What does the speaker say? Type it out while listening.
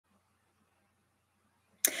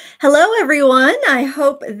Hello, everyone. I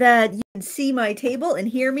hope that you can see my table and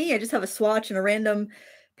hear me. I just have a swatch and a random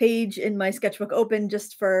page in my sketchbook open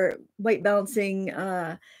just for white balancing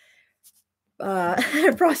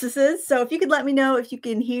processes. So if you could let me know if you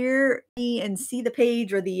can hear me and see the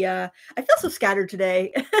page or I feel so scattered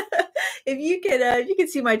today. If you can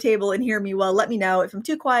see my table and hear me well, let me know. If I'm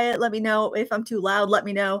too quiet, let me know. If I'm too loud, let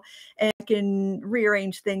me know, and I can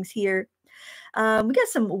rearrange things here. We got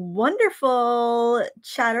some wonderful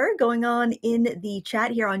chatter going on in the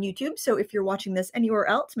chat here on YouTube. So if you're watching this anywhere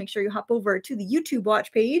else, make sure you hop over to the YouTube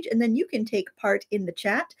watch page and then you can take part in the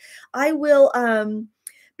chat. I will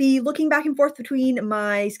be looking back and forth between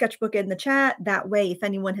my sketchbook and the chat. That way, if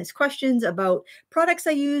anyone has questions about products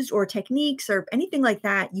I used or techniques or anything like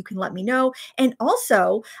that, you can let me know. And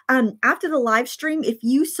also, after the live stream, if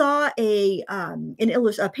you saw a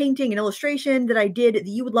painting, an illustration that I did that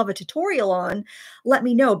you would love a tutorial on, let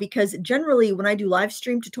me know, because generally when I do live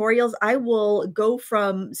stream tutorials, I will go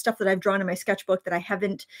from stuff that I've drawn in my sketchbook that I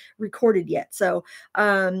haven't recorded yet. So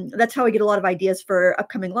that's how I get a lot of ideas for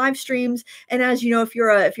upcoming live streams. And as you know, if you're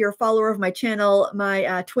a follower of my channel,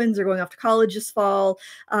 my twins are going off to college this fall.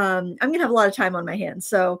 I'm gonna have a lot of time on my hands,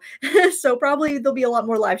 so so probably there'll be a lot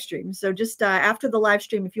more live streams. So just after the live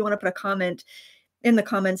stream, if you want to put a comment in the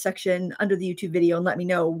comment section under the YouTube video and let me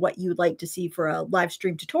know what you'd like to see for a live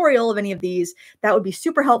stream tutorial of any of these, that would be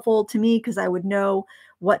super helpful to me because I would know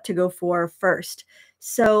what to go for first.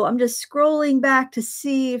 So I'm just scrolling back to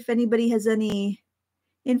see if anybody has any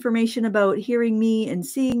information about hearing me and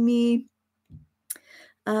seeing me.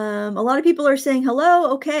 A lot of people are saying hello.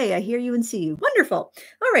 Okay, I hear you and see you. Wonderful.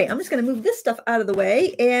 All right, I'm just going to move this stuff out of the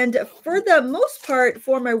way. And for the most part,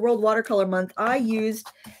 for my World Watercolor Month, I used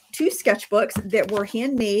two sketchbooks that were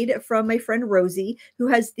handmade from my friend Rosie, who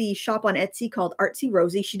has the shop on Etsy called Artsy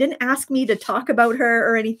Rosie. She didn't ask me to talk about her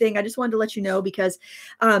or anything. I just wanted to let you know because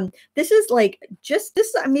this is like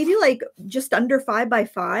maybe like just under 5 by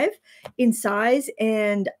 5 in size.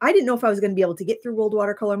 And I didn't know if I was going to be able to get through World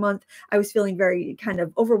Watercolor Month. I was feeling very kind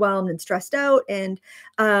of overwhelmed and stressed out. And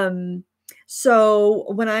so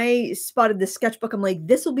when I spotted this sketchbook, I'm like,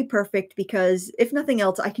 this will be perfect because if nothing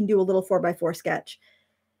else, I can do a little 4 by 4 sketch.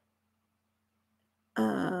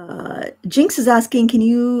 Jinx is asking, can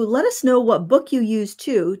you let us know what book you use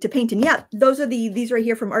to paint in? Yeah, these right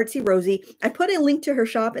here from Artsy Rosie. I put a link to her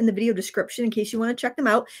shop in the video description in case you want to check them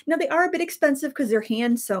out. Now they are a bit expensive because they're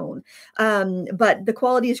hand sewn, but the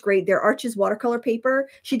quality is great. They're Arches watercolor paper.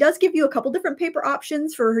 She does give you a couple different paper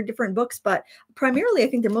options for her different books, but primarily I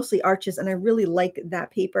think they're mostly Arches, and I really like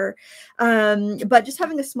that paper. But just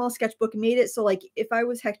having a small sketchbook made it so like if I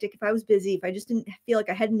was hectic, if I was busy, if I just didn't feel like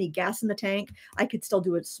I had any gas in the tank, I could still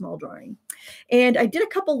do a small drawing. And I did a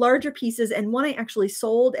couple larger pieces, and one I actually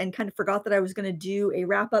sold and kind of forgot that I was going to do a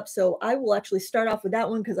wrap up. So I will actually start off with that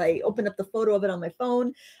one because I opened up the photo of it on my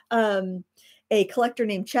phone. A collector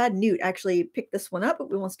named Chad Newt actually picked this one up,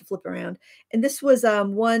 but wants to flip around. And this was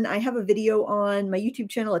one, I have a video on my YouTube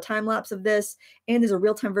channel, a time lapse of this, and there's a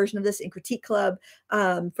real-time version of this in Critique Club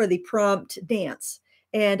for the prompt dance.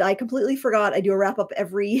 And I completely forgot I do a wrap up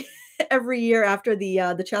every year after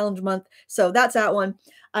the challenge month. So that's that one.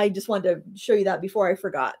 I just wanted to show you that before I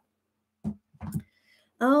forgot.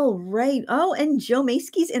 All right. Oh, and Joe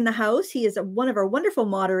Maskey's in the house. He is one of our wonderful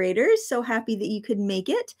moderators. So happy that you could make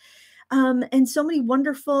it. And so many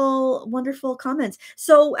wonderful, wonderful comments.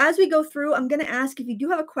 So as we go through, I'm going to ask if you do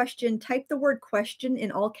have a question, type the word question in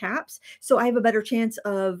all caps, so I have a better chance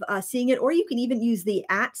of seeing it. Or you can even use the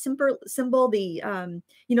 @ symbol, the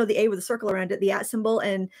the A with a circle around it, the @ symbol,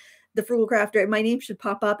 and the Frugal Crafter. My name should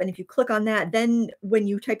pop up, and if you click on that, then when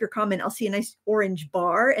you type your comment, I'll see a nice orange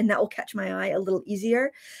bar, and that will catch my eye a little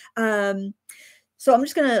easier. So I'm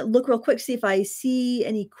just going to look real quick, see if I see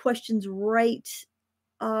any questions right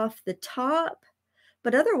off the top,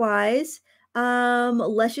 but otherwise,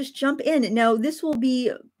 let's just jump in. Now, this will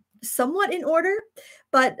be somewhat in order,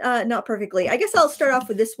 but not perfectly. I guess I'll start off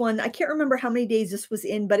with this one. I can't remember how many days this was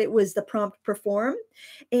in, but it was the prompt perform.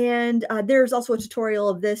 And there's also a tutorial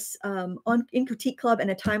of this in Critique Club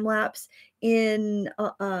and a time lapse on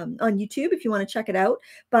YouTube if you want to check it out.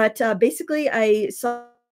 But basically, I saw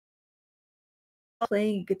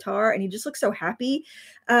playing guitar and he just looks so happy,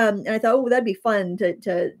 and I thought, oh, that'd be fun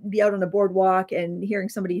to be out on a boardwalk and hearing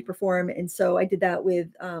somebody perform. And so I did that with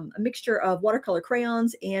a mixture of watercolor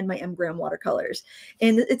crayons and my M. Graham watercolors,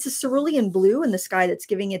 and it's a cerulean blue in the sky that's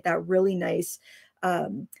giving it that really nice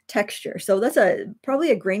texture. So that's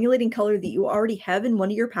probably a granulating color that you already have in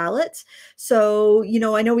one of your palettes. So, you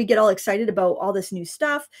know, I know we get all excited about all this new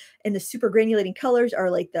stuff, and the super granulating colors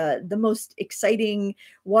are like the most exciting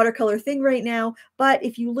watercolor thing right now. But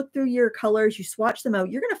if you look through your colors, you swatch them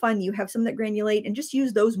out, you're going to find you have some that granulate, and just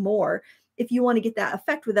use those more if you want to get that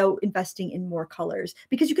effect without investing in more colors,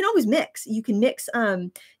 because you can always mix. You can mix,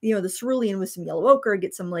 you know, the cerulean with some yellow ochre,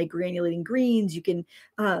 get some like granulating greens. You can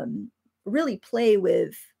really play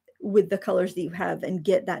with the colors that you have and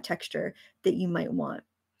get that texture that you might want.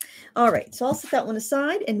 All right, so I'll set that one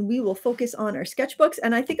aside and we will focus on our sketchbooks.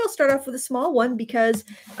 And I think I'll start off with a small one because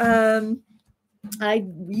I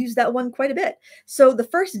use that one quite a bit. So the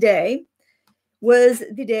first day was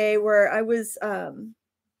the day where I was,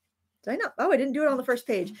 did I not? Oh, I didn't do it on the first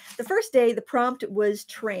page. The first day, the prompt was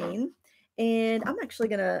train. And I'm actually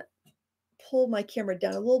going to pull my camera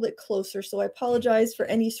down a little bit closer. So I apologize for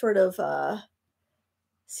any sort of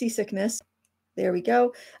seasickness. There we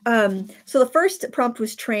go. So the first prompt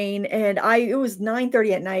was train, and it was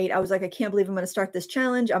 9:30 at night. I was like, I can't believe I'm going to start this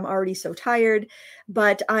challenge. I'm already so tired.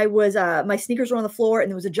 But I was, my sneakers were on the floor, and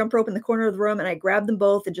there was a jump rope in the corner of the room, and I grabbed them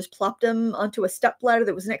both and just plopped them onto a step ladder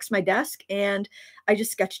that was next to my desk, and I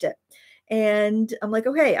just sketched it. And I'm like,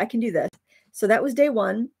 okay, I can do this. So that was day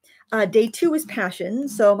one. Day two was passion.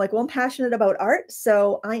 So I'm like, well, I'm passionate about art,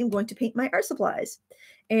 so I am going to paint my art supplies.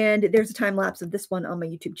 And there's a time lapse of this one on my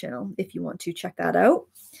YouTube channel if you want to check that out.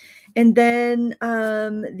 And then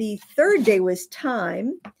the third day was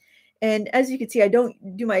time. And as you can see, I don't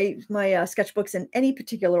do my sketchbooks in any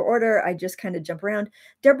particular order. I just kind of jump around.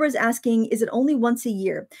 Deborah's asking, is it only once a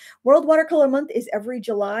year? World Watercolor Month is every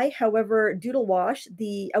July. However, Doodle Wash,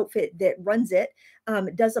 the outfit that runs it,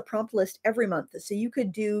 does a prompt list every month. So you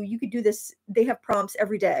could do this. They have prompts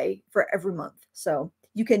every day for every month. So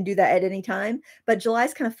you can do that at any time. But July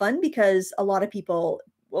is kind of fun because a lot of people,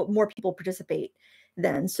 well, more people participate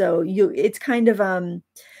then. So it's kind of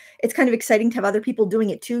exciting to have other people doing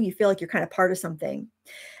it too. You feel like you're kind of part of something.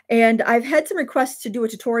 And I've had some requests to do a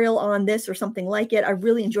tutorial on this or something like it. I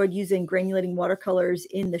really enjoyed using granulating watercolors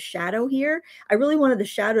in the shadow here. I really wanted the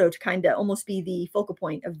shadow to kind of almost be the focal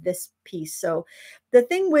point of this piece. So the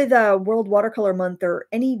thing with World Watercolor Month or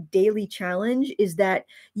any daily challenge is that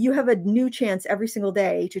you have a new chance every single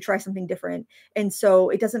day to try something different. And so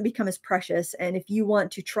it doesn't become as precious. And if you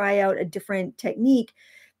want to try out a different technique,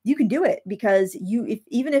 you can do it, because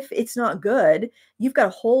even if it's not good, you've got a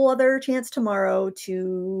whole other chance tomorrow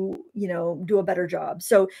to, you know, do a better job.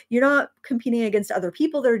 So you're not competing against other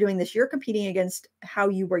people that are doing this. You're competing against how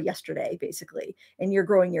you were yesterday, basically, and you're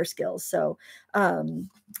growing your skills. So,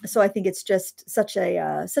 so I think it's just such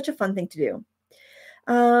a fun thing to do.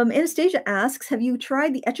 Anastasia asks, have you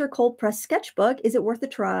tried the Etcher cold press sketchbook? Is it worth a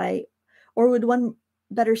try, or would one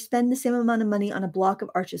better spend the same amount of money on a block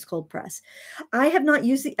of Arches cold press? I have not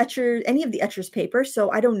used any of the Etcher's paper,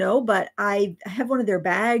 so I don't know, but I have one of their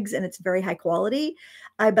bags and it's very high quality.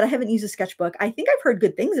 But I haven't used a sketchbook. I think I've heard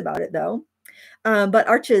good things about it though. But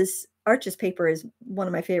Arches paper is one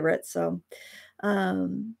of my favorites. So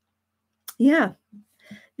yeah.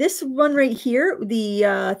 This one right here,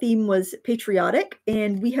 the theme was patriotic,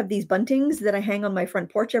 and we have these buntings that I hang on my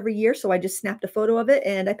front porch every year. So I just snapped a photo of it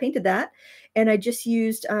and I painted that. And I just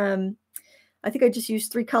used, I think I just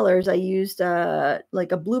used 3 colors. I used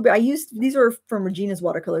like a blueberry. These are from Regina's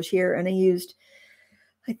watercolors here. And I used,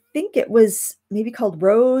 I think it was maybe called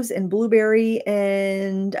rose and blueberry.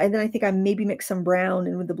 And then I think I maybe mixed some brown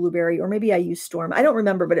in with the blueberry, or maybe I used storm. I don't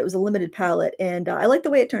remember, but it was a limited palette. And I like the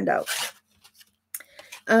way it turned out.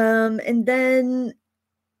 And then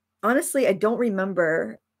honestly, I don't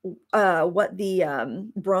remember what the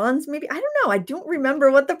bronze, maybe, I don't know. I don't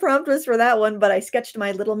remember what the prompt was for that one, but I sketched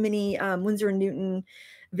my little mini Winsor & Newton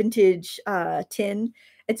vintage tin.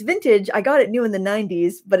 It's vintage. I got it new in the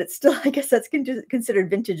 90s, but it's still, I guess that's considered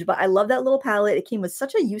vintage. But I love that little palette. It came with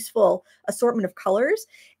such a useful assortment of colors,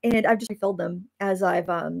 and I've just refilled them as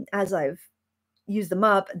I've used them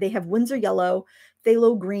up. They have Winsor yellow,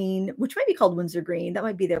 phthalo green, which might be called Winsor green. That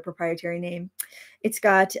might be their proprietary name. It's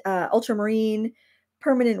got ultramarine,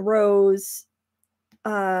 permanent rose,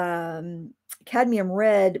 cadmium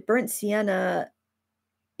red, burnt sienna,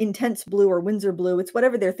 intense blue or Winsor blue. It's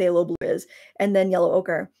whatever their phthalo blue is, and then yellow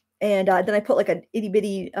ochre. And then I put like an itty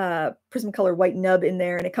bitty Prismacolor white nub in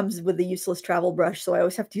there, and it comes with a useless travel brush, so I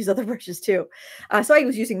always have to use other brushes too. So I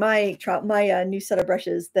was using my new set of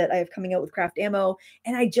brushes that I have coming out with Craft Ammo,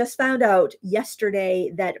 and I just found out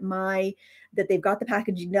yesterday that they've got the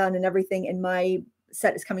packaging done and everything, and my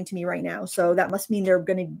set is coming to me right now. So that must mean they're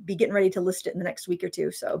going to be getting ready to list it in the next week or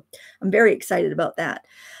two. So I'm very excited about that.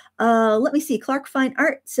 Let me see. Clark Fine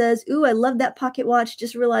Art says, "Ooh, I love that pocket watch.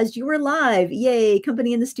 Just realized you were live. Yay,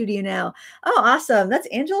 company in the studio now." Oh, awesome. That's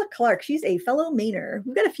Angela Clark. She's a fellow Mainer.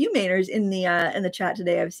 We've got a few Mainers in the chat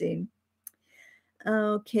today, I've seen.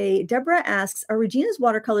 Okay, Deborah asks, are Regina's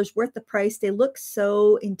watercolors worth the price? They look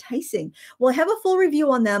so enticing. Well, I have a full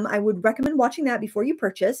review on them. I would recommend watching that before you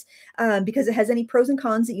purchase because it has any pros and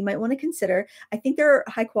cons that you might want to consider. I think they're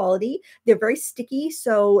high quality. They're very sticky.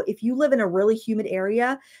 So if you live in a really humid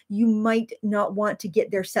area, you might not want to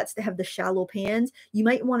get their sets that have the shallow pans. You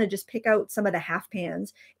might want to just pick out some of the half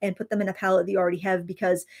pans and put them in a palette that you already have,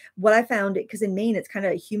 because what I found, because in Maine, it's kind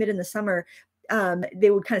of humid in the summer, they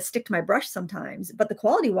would kind of stick to my brush sometimes, but the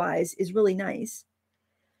quality wise is really nice.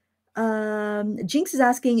 Jinx is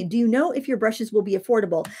asking, do you know if your brushes will be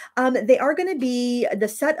affordable? They are going to be, the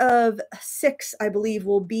set of 6, I believe,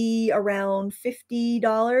 will be around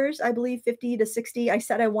 $50, I believe 50 to 60. I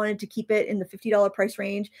said I wanted to keep it in the $50 price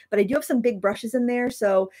range, but I do have some big brushes in there,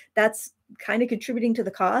 so that's kind of contributing to the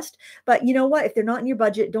cost. But you know what, if they're not in your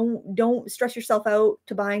budget, don't stress yourself out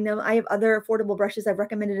to buying them. I have other affordable brushes I've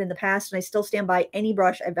recommended in the past, and I still stand by any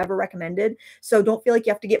brush I've ever recommended. So don't feel like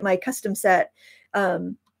you have to get my custom set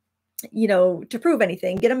to prove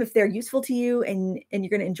anything. Get them if they're useful to you and you're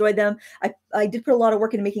going to enjoy them. I did put a lot of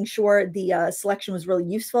work into making sure the selection was really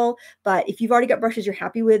useful, but if you've already got brushes you're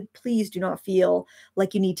happy with, please do not feel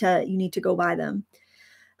like you need to go buy them.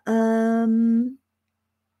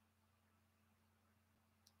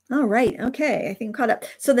 All right. Okay. I think I'm caught up.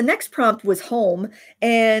 So the next prompt was home.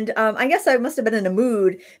 And I guess I must have been in a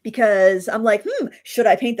mood because I'm like, should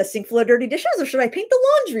I paint the sink full of dirty dishes or should I paint the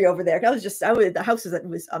laundry over there? The house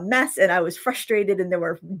was a mess and I was frustrated and there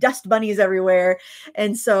were dust bunnies everywhere.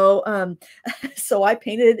 And so, so I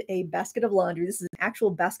painted a basket of laundry. This is an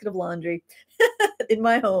actual basket of laundry in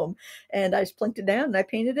my home. And I just plunked it down and I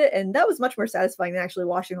painted it. And that was much more satisfying than actually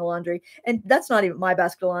washing the laundry. And that's not even my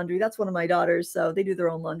basket of laundry. That's one of my daughters. So they do their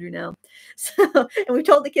own laundry now. So, and we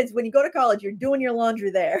told the kids, when you go to college, you're doing your laundry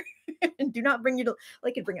there. And do not bring you to,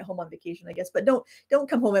 like, you bring it home on vacation, I guess, but don't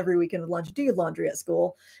come home every weekend with laundry. Do your laundry at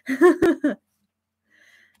school.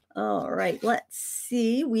 All right, let's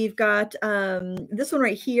see. We've got this one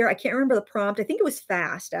right here. I can't remember the prompt. I think it was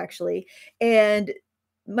fast, actually. And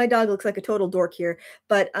my dog looks like a total dork here,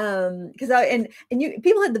 but because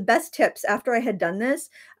people had the best tips after I had done this.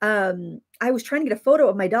 I was trying to get a photo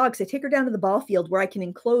of my dog, so I take her down to the ball field where I can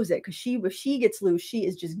enclose it, because if she gets loose, she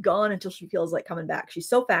is just gone until she feels like coming back. She's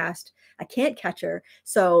so fast, I can't catch her.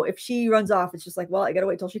 So if she runs off, it's just like, well, I gotta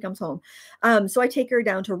wait till she comes home. So I take her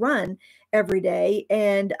down to run every day,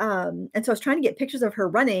 and so I was trying to get pictures of her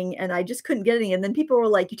running, and I just couldn't get any. And then people were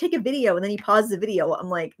like, "You take a video, and then you pause the video." I'm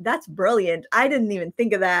like, "That's brilliant! I didn't even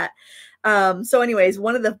think of that." So anyways,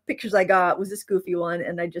 one of the pictures I got was this goofy one,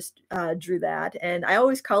 and I just drew that. And I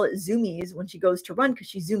always call it zoomies when she goes to run, because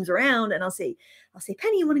she zooms around, and I'll say,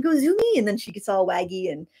 "Penny, you want to go zoomy?" And then she gets all waggy,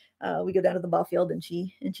 and we go down to the ball field, and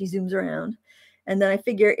she zooms around. And then I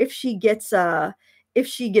figure if she gets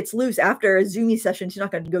loose after a zoomy session, she's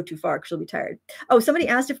not going to go too far because she'll be tired. Oh, somebody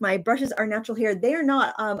asked if my brushes are natural hair. They are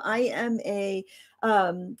not. I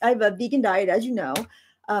have a vegan diet, as you know.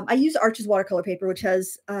 I use Arches watercolor paper, which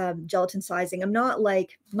has gelatin sizing. I'm not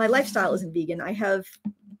like, my lifestyle isn't vegan. I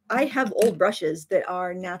have old brushes that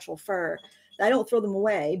are natural fur. I don't throw them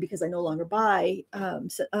away because I no longer buy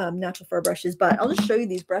natural fur brushes, but I'll just show you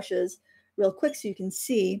these brushes real quick so you can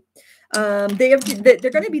see. They're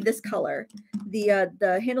going to be this color.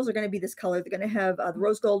 The handles are going to be this color. They're going to have the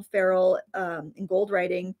rose gold ferrule and gold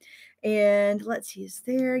writing. And let's see, is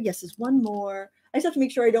there? Yes, there's one more. I just have to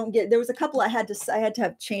make sure I don't get, there was a couple I had to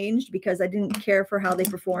have changed because I didn't care for how they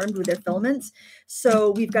performed with their filaments.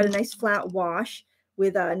 So we've got a nice flat wash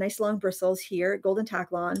with nice long bristles here, golden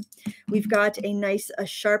Taklon. We've got a nice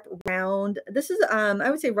sharp round. This is, I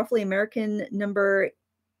would say, roughly American number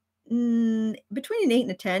between an 8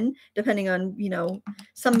 and a 10, depending on,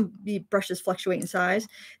 some brushes fluctuate in size.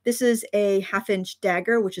 This is a 1/2-inch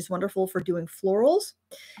dagger, which is wonderful for doing florals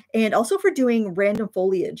and also for doing random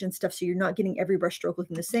foliage and stuff, so you're not getting every brush stroke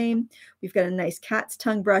looking the same. We've got a nice cat's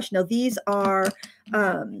tongue brush. Now these are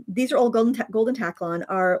all golden Taklon.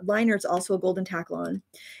 Our liner is also a golden Taklon.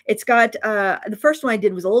 It's got the first one I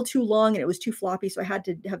did was a little too long and it was too floppy, so I had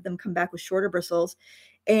to have them come back with shorter bristles.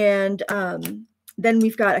 And then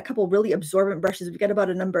we've got a couple really absorbent brushes. We've got about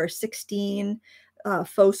a number 16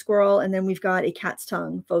 faux squirrel, and then we've got a cat's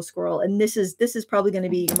tongue faux squirrel. And this is probably going to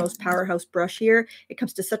be your most powerhouse brush here. It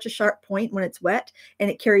comes to such a sharp point when it's wet,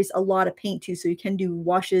 and it carries a lot of paint too, so you can do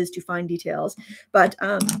washes to fine details. But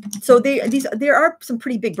so there are some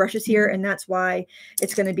pretty big brushes here, and that's why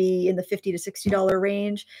it's going to be in the $50 to $60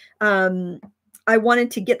 range. I wanted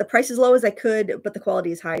to get the price as low as I could, but the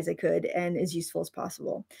quality as high as I could and as useful as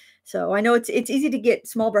possible. So I know it's easy to get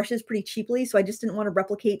small brushes pretty cheaply, so I just didn't want to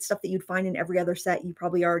replicate stuff that you'd find in every other set you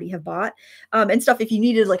probably already have bought. And stuff, if you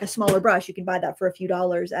needed like a smaller brush, you can buy that for a few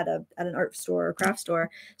dollars at an art store or craft store.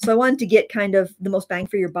 So I wanted to get kind of the most bang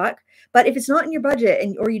for your buck. But if it's not in your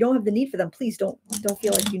budget or you don't have the need for them, please don't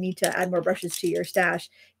feel like you need to add more brushes to your stash.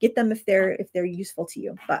 Get them if they're useful to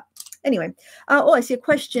you. But anyway, oh, I see a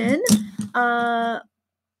question. Oh,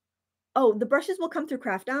 the brushes will come through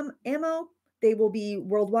Craft Ammo. They will be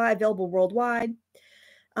available worldwide,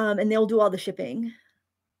 and they'll do all the shipping.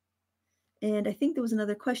 And I think there was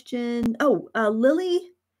another question. Oh,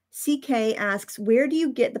 Lily CK asks, where do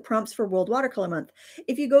you get the prompts for World Watercolor Month?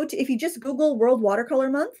 If you just Google World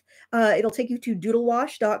Watercolor Month, it'll take you to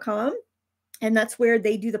doodlewash.com. And that's where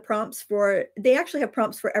they do the prompts they actually have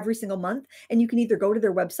prompts for every single month. And you can either go to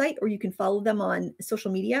their website or you can follow them on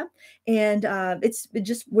social media. And it's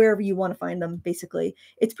just wherever you want to find them, basically.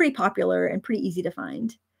 It's pretty popular and pretty easy to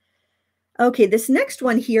find. Okay, this next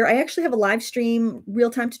one here, I actually have a live stream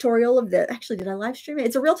real-time tutorial of this. Actually, did I live stream it?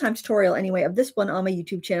 It's a real-time tutorial anyway of this one on my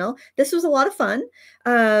YouTube channel. This was a lot of fun,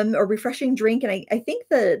 a refreshing drink. And I think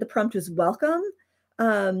the prompt was welcome.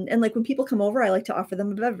 And like when people come over, I like to offer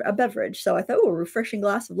them a beverage. So I thought, oh, a refreshing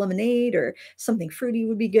glass of lemonade or something fruity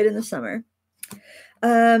would be good in the summer.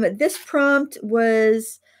 This prompt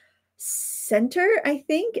was center, I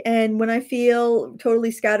think. And when I feel totally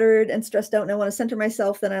scattered and stressed out and I want to center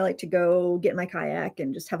myself, then I like to go get my kayak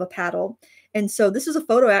and just have a paddle. And so this is a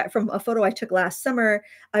photo from a photo I took last summer.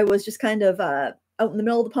 I was just kind of out in the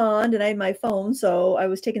middle of the pond and I had my phone. So I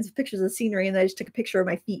was taking some pictures of the scenery and I just took a picture of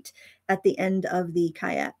my feet at the end of the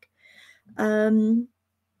kayak.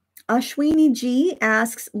 Ashwini G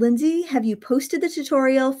asks, Lindsay, have you posted the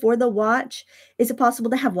tutorial for the watch? Is it possible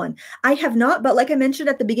to have one? I have not, but like I mentioned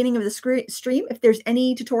at the beginning of the stream, if there's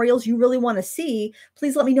any tutorials you really want to see,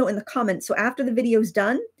 please let me know in the comments. So after the video is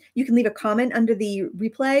done, you can leave a comment under the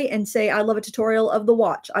replay and say, I'd love a tutorial of the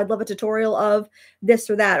watch. I'd love a tutorial of this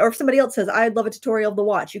or that. Or if somebody else says, I'd love a tutorial of the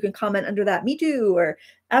watch, you can comment under that, me too, or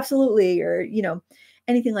absolutely, or,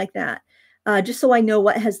 anything like that. Just so I know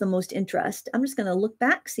what has the most interest. I'm just going to look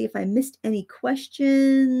back, see if I missed any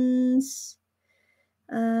questions.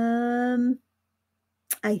 I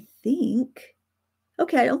think,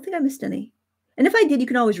 okay, I don't think I missed any. And if I did, you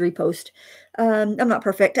can always repost. I'm not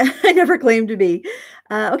perfect. I never claimed to be.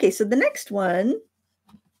 Okay, so the next one,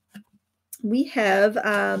 we have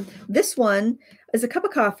this one is a cup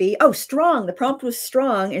of coffee. Oh, strong. The prompt was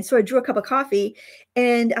strong. And so I drew a cup of coffee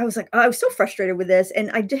and I was like, oh, I was so frustrated with this.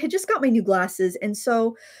 And I had just got my new glasses. And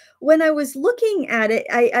so when I was looking at it,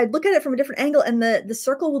 I'd look at it from a different angle and the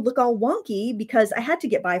circle would look all wonky because I had to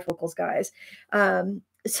get bifocals, guys.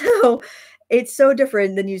 So it's so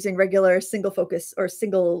different than using regular single focus or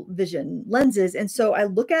single vision lenses. And so I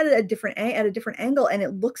look at it at a different angle and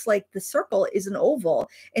it looks like the circle is an oval.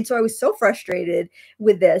 And so I was so frustrated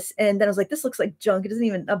with this. And then I was like, this looks like junk. It doesn't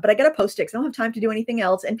even, but I got to post it because I don't have time to do anything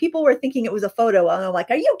else. And people were thinking it was a photo. And I'm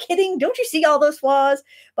like, are you kidding? Don't you see all those flaws?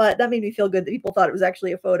 But that made me feel good that people thought it was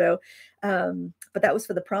actually a photo. But that was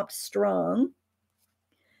for the prompt strong.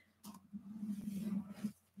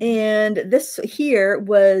 And this here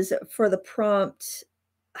was for the prompt.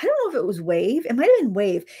 I don't know if it was wave. It might have been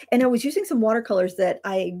wave. And I was using some watercolors that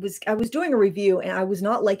I was doing a review and I was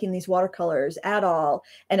not liking these watercolors at all.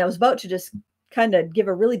 And I was about to just kind of give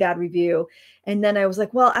a really bad review. And then I was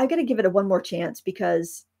like, well, I got to give it one more chance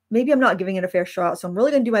because maybe I'm not giving it a fair shot. So I'm really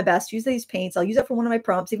going to do my best, use these paints. I'll use it for one of my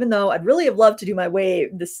prompts, even though I'd really have loved to do my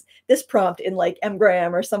wave, this prompt in like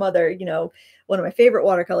M-Gram or some other, one of my favorite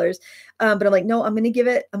watercolors. But I'm like, no, I'm going to give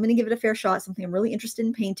it a fair shot. Something I'm really interested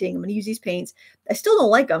in painting. I'm going to use these paints. I still don't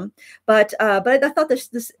like them, but I thought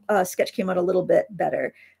this sketch came out a little bit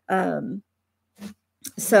better.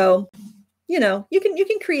 So, you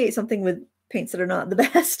can create something with paints that are not the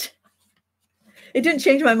best. It didn't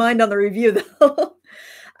change my mind on the review though.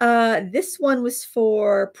 This one was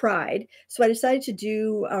for Pride. So I decided to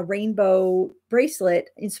do a rainbow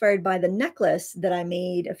bracelet inspired by the necklace that I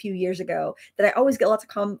made a few years ago that I always get lots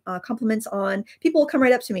of compliments on. People will come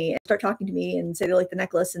right up to me and start talking to me and say they like the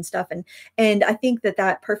necklace and stuff. And I think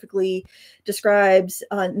that perfectly describes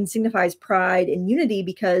and signifies pride and unity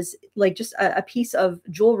because like just a piece of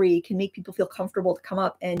jewelry can make people feel comfortable to come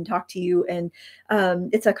up and talk to you. And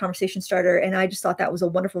it's a conversation starter. And I just thought that was a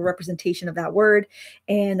wonderful representation of that word.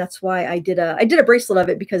 And that's why I did a bracelet of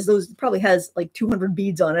it because those probably has like 200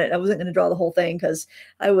 beads on it. I wasn't going to draw the whole thing because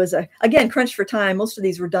I was again crunched for time. Most of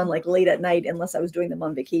these were done like late at night unless I was doing them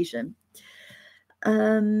on vacation.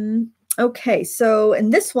 Okay, so in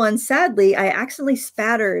this one, sadly, I accidentally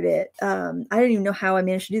spattered it. I don't even know how I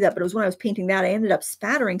managed to do that, but it was when I was painting that. I ended up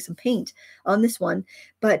spattering some paint on this one.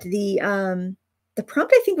 But the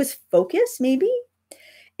prompt, I think, was focus, maybe.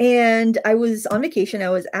 And I was on vacation, I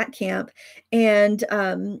was at camp, and,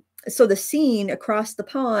 so the scene across the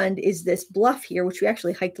pond is this bluff here, which we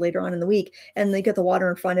actually hiked later on in the week, and they got the water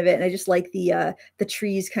in front of it, and I just like the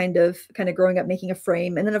trees kind of growing up, making a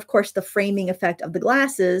frame, and then, of course, the framing effect of the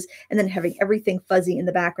glasses, and then having everything fuzzy in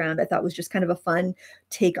the background, I thought was just kind of a fun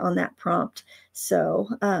take on that prompt. So,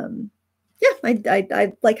 yeah,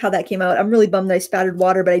 I like how that came out. I'm really bummed that I spattered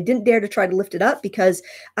water, but I didn't dare to try to lift it up because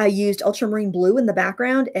I used ultramarine blue in the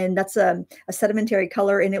background, and that's a sedimentary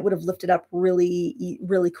color, and it would have lifted up really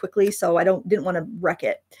quickly. So I didn't want to wreck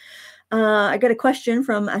it. I got a question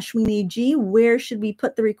from Ashwini G. Where should we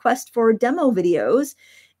put the request for demo videos?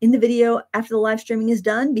 In the video after the live streaming is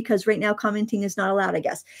done, because right now commenting is not allowed, I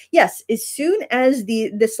guess. Yes, as soon as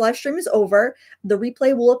this live stream is over, the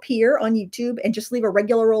replay will appear on YouTube, and just leave a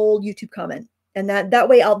regular old YouTube comment. And that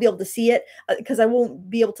way I'll be able to see it, because I won't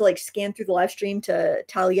be able to like scan through the live stream to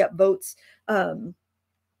tally up votes. It'll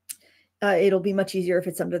be much easier if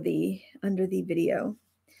it's under the video.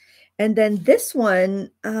 And then this one,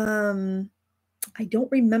 I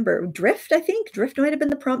don't remember. Drift, I think. Drift might have been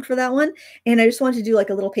the prompt for that one. And I just wanted to do like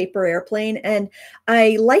a little paper airplane. And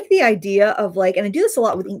I like the idea of like, and I do this a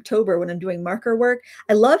lot with Inktober when I'm doing marker work.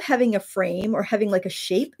 I love having a frame or having like a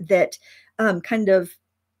shape that kind of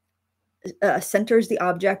centers the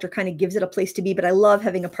object or kind of gives it a place to be. But I love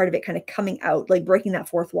having a part of it kind of coming out, like breaking that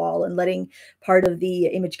fourth wall and letting part of the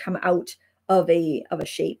image come out of a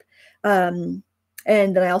shape.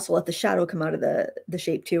 And then I also let the shadow come out of the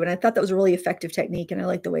shape too. And I thought that was a really effective technique, and I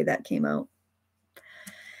like the way that came out.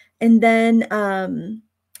 And then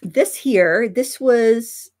this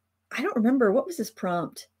was, I don't remember, what was this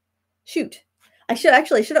prompt? Shoot. I should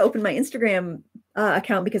have opened my Instagram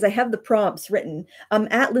account, because I have the prompts written.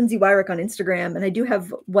 At Lindsay Weirich on Instagram, and I do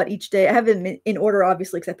have what each day. I have them in order,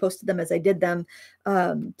 obviously, because I posted them as I did them.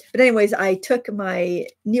 But anyways, I took my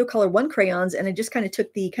Neocolor 1 crayons, and I just kind of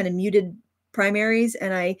took the kind of muted primaries,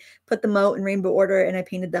 and I put them out in rainbow order, and I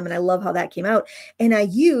painted them, and I love how that came out. And I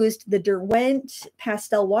used the Derwent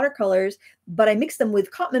pastel watercolors, but I mixed them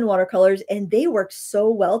with Cotman watercolors, and they worked so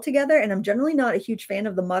well together. And I'm generally not a huge fan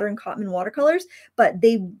of the modern Cotman watercolors, but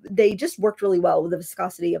they just worked really well with the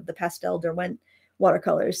viscosity of the pastel Derwent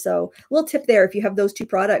watercolors. So a little tip there: if you have those two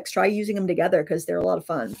products, try using them together, because they're a lot of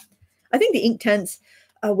fun. I think the Inktense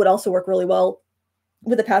would also work really well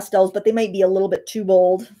with the pastels, but they might be a little bit too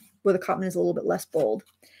bold, where the Cotman is a little bit less bold.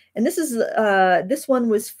 And this one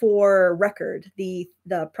was for record, the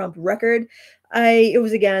prompt record. It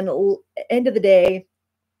was, again, end of the day.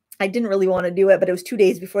 I didn't really want to do it, but it was 2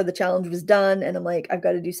 days before the challenge was done, and I'm like, I've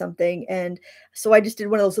got to do something. And so I just did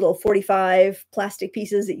one of those little 45 plastic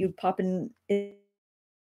pieces that you'd pop in.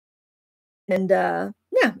 And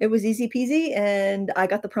yeah, it was easy peasy, and I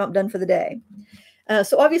got the prompt done for the day.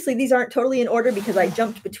 So obviously these aren't totally in order, because I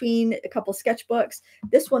jumped between a couple sketchbooks.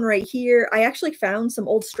 This one right here, I actually found some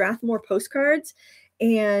old Strathmore postcards,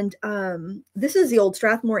 and this is the old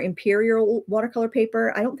Strathmore Imperial watercolor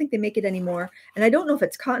paper. I don't think they make it anymore, and I don't know if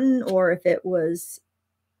it's cotton or if it was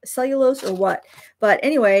cellulose or what. But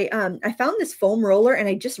anyway, I found this foam roller, and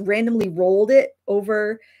I just randomly rolled it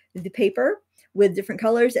over the paper with different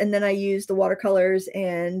colors, and then I used the watercolors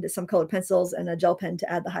and some colored pencils and a gel pen to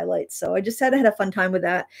add the highlights. So I just had a fun time with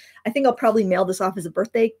that. I think I'll probably mail this off as a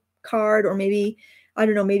birthday card, or maybe, I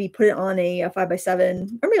don't know, maybe put it on a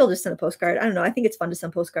 5x7, or maybe I'll just send a postcard. I don't know. I think it's fun to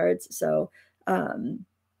send postcards. So I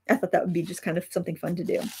thought that would be just kind of something fun to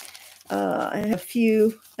do. I have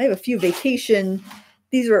a few vacation.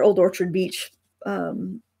 These are Old Orchard Beach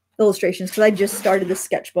illustrations, because I just started the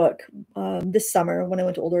sketchbook this summer when I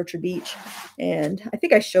went to Old Orchard Beach, and I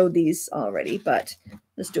think I showed these already, but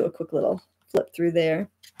let's do a quick little flip through there.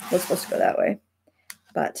 I was supposed to go that way,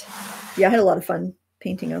 but yeah, I had a lot of fun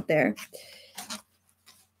painting out there.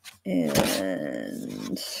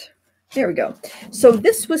 And there we go. So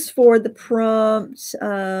this was for the prompt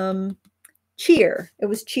cheer. It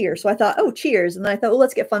was cheer. So I thought, oh, cheers. And then I thought, well,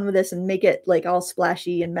 let's get fun with this and make it like all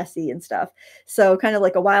splashy and messy and stuff. So kind of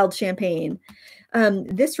like a wild champagne.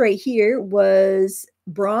 This right here was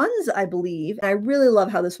bronze, I believe. And I really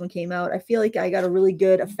love how this one came out. I feel like I got a really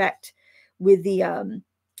good effect with the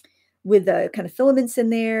kind of filaments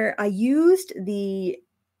in there. I used the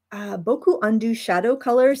Boku Undo shadow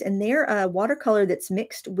colors, and they're a watercolor that's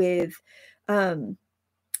mixed with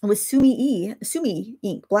Sumi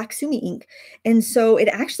ink, black Sumi ink. And so it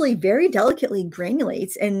actually very delicately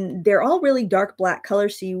granulates, and they're all really dark black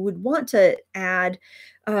colors. So you would want to add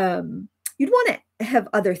you'd want to have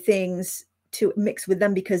other things to mix with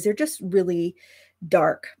them because they're just really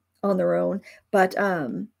dark on their own. But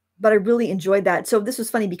I really enjoyed that. So this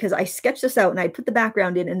was funny because I sketched this out and I put the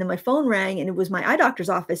background in, and then my phone rang, and it was my eye doctor's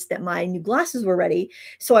office that my new glasses were ready.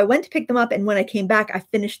 So I went to pick them up, and when I came back, I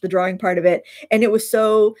finished the drawing part of it, and it was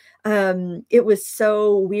so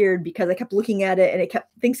weird because I kept looking at it, and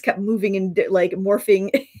things kept moving and like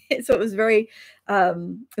morphing. So it was very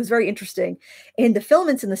interesting. And the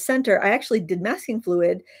filaments in the center, I actually did masking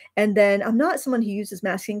fluid, and then I'm not someone who uses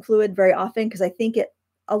masking fluid very often because I think it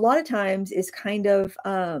a lot of times is kind of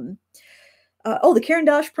oh, the Karen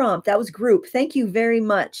Dosh prompt, that was group. Thank you very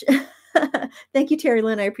much. Thank you, Terry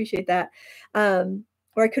Lynn. I appreciate that.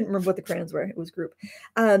 Or I couldn't remember what the crayons were. It was group.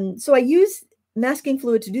 So I used masking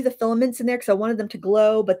fluid to do the filaments in there because I wanted them to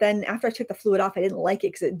glow. But then after I took the fluid off, I didn't like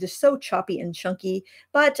it because it's just so choppy and chunky.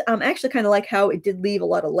 But I actually kind of like how it did leave a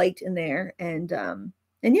lot of light in there. And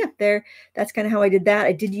yeah, that's kind of how I did that.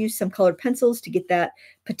 I did use some colored pencils to get that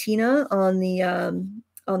patina on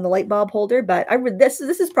the light bulb holder, but this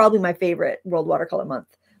is probably my favorite World Watercolor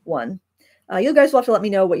Month one. You guys will have to let me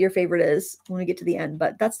know what your favorite is when we get to the end,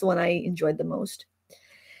 but that's the one I enjoyed the most.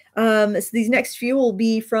 So these next few will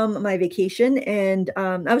be from my vacation, and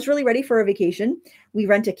I was really ready for a vacation. We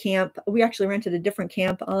rent a camp. We actually rented a different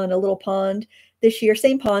camp on a little pond this year,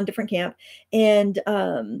 same pond, different camp. And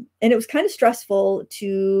it was kind of stressful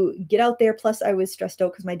to get out there. Plus I was stressed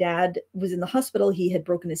out because my dad was in the hospital. He had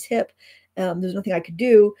broken his hip. There's nothing I could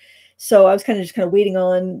do. So I was just waiting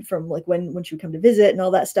on from like when she would come to visit and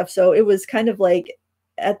all that stuff. So it was kind of like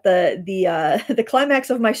at the climax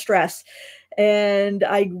of my stress. And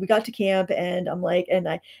we got to camp, and I'm like, and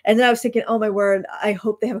then I was thinking, oh my word, I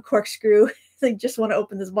hope they have a corkscrew. I just want to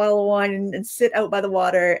open this bottle of wine and sit out by the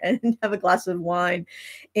water and have a glass of wine.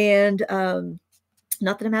 And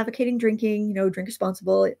not that I'm advocating drinking, drink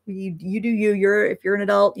responsible. You do you. If you're an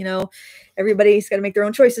adult, everybody's got to make their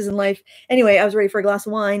own choices in life. Anyway, I was ready for a glass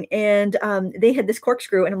of wine, and they had this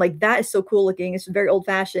corkscrew, and I'm like, that is so cool looking. It's very old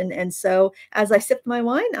fashioned. And so as I sipped my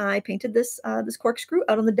wine, I painted this corkscrew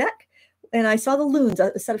out on the deck. And I saw the loons,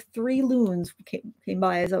 a set of 3 loons came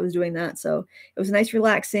by as I was doing that. So it was a nice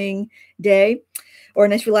relaxing day, or a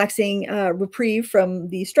nice relaxing reprieve from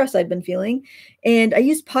the stress I'd been feeling. And I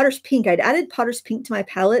used Potter's Pink. I'd added Potter's Pink to my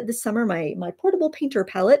palette this summer. My portable painter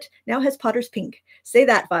palette now has Potter's Pink. Say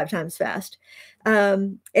that 5 times fast.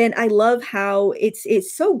 And I love how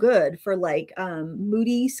it's so good for like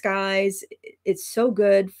moody skies. It's so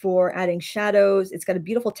good for adding shadows. It's got a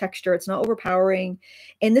beautiful texture. It's not overpowering.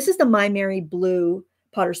 And this is the My Mary Blue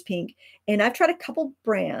Potter's Pink. And I've tried a couple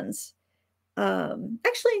brands.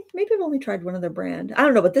 Actually, maybe I've only tried one other brand. I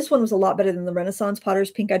don't know, but this one was a lot better than the Renaissance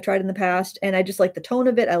Potter's Pink I tried in the past. And I just like the tone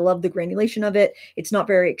of it. I love the granulation of it. It's not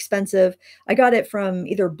very expensive. I got it from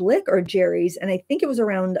either Blick or Jerry's, and I think it was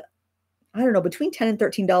around, I don't know, between $10 and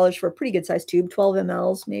 $13 for a pretty good size tube, 12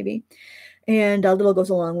 mLs maybe. And a little goes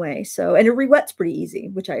a long way. So, and it re-wets pretty easy,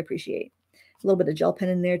 which I appreciate. A little bit of gel pen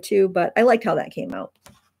in there too, but I liked how that came out.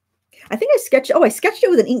 I think I sketched it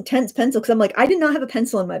with an Inktense pencil because I'm like, I did not have a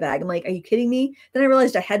pencil in my bag. I'm like, are you kidding me? Then I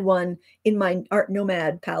realized I had one in my Art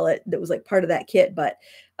Nomad palette that was like part of that kit. But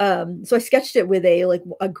so I sketched it with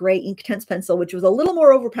a gray Inktense pencil, which was a little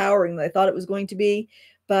more overpowering than I thought it was going to be.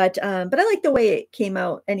 But I like the way it came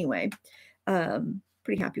out anyway.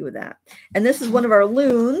 Pretty happy with that. And this is one of our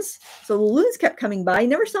loons. So the loons kept coming by. I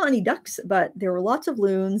never saw any ducks, but there were lots of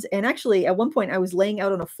loons. And actually, at one point, I was laying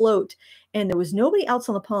out on a float, and there was nobody else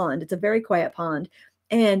on the pond. It's a very quiet pond.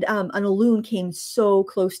 And a loon came so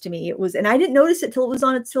close to me. And I didn't notice it till it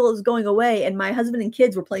was going away. And my husband and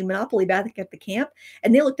kids were playing Monopoly back at the camp,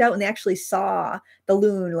 and they looked out and they actually saw the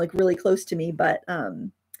loon like really close to me. But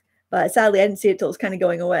sadly, I didn't see it till it was kind of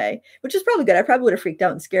going away, which is probably good. I probably would have freaked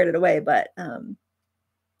out and scared it away. But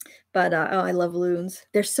oh, I love loons.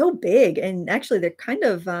 They're so big, and actually they're kind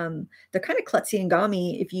of klutzy and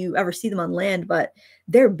gaumy if you ever see them on land, but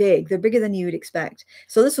they're big. They're bigger than you would expect.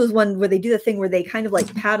 So this was one where they do the thing where they kind of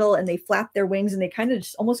like paddle and they flap their wings and they kind of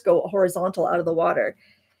just almost go horizontal out of the water.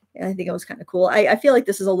 And I think it was kind of cool. I feel like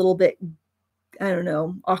this is a little bit, I don't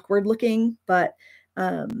know, awkward looking, but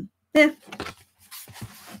yeah,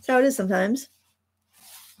 that's how it is sometimes.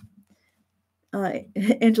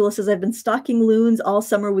 Angela says, I've been stalking loons all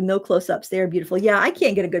summer with no close-ups. They are beautiful. Yeah, I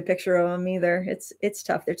can't get a good picture of them either. It's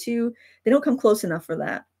tough. They don't come close enough for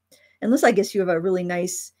that. Unless I guess you have a really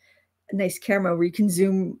nice camera where you can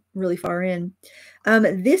zoom really far in.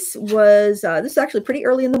 This is actually pretty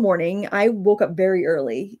early in the morning. I woke up very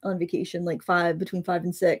early on vacation, like between 5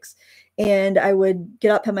 and 6. And I would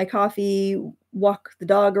get up, have my coffee, walk the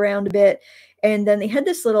dog around a bit. And then they had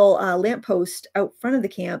this little lamppost out front of the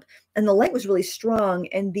camp, and the light was really strong,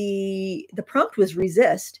 and the prompt was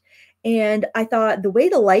resist. And I thought the way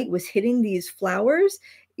the light was hitting these flowers,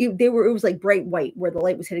 it was like bright white where the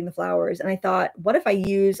light was hitting the flowers. And I thought, what if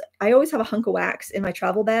I always have a hunk of wax in my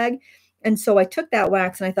travel bag. And so I took that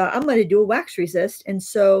wax and I thought, I'm going to do a wax resist. And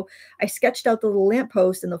so I sketched out the little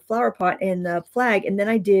lamppost and the flower pot and the flag. And then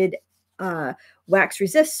I did wax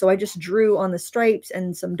resist. So I just drew on the stripes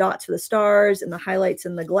and some dots for the stars and the highlights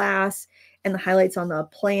in the glass and the highlights on the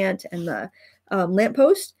plant and the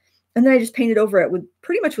lamppost. And then I just painted over it with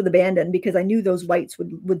pretty much with abandon because I knew those whites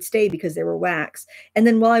would stay because they were wax. And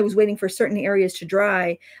then while I was waiting for certain areas to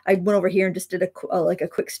dry, I went over here and just did a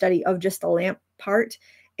quick study of just the lamp part.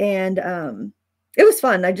 And it was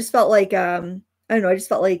fun. I just felt like, I don't know, I just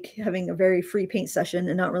felt like having a very free paint session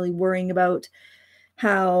and not really worrying about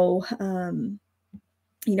how,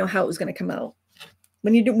 you know, how it was going to come out.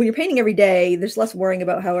 When you're painting every day, there's less worrying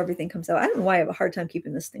about how everything comes out. I don't know why I have a hard time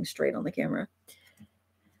keeping this thing straight on the camera.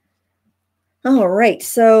 All right,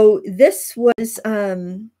 so this was,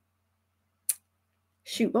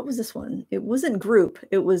 shoot, what was this one? It wasn't group.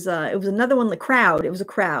 It was another one, the crowd. It was a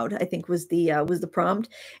crowd, I think was the prompt.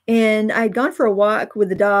 And I'd gone for a walk with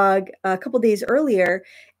the dog a couple days earlier,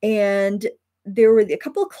 and there were a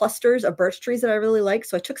couple of clusters of birch trees that I really liked.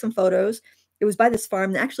 So I took some photos. It was by this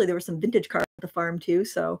farm. Actually, there were some vintage cars at the farm too.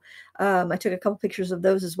 So I took a couple pictures of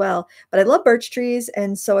those as well. But I love birch trees,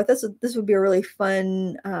 and so I thought this would be a really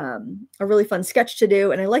fun sketch to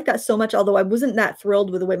do. And I like that so much. Although I wasn't that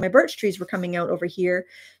thrilled with the way my birch trees were coming out over here,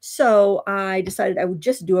 so I decided I would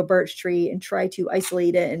just do a birch tree and try to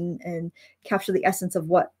isolate it and capture the essence of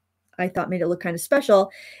what I thought made it look kind of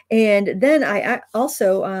special. And then I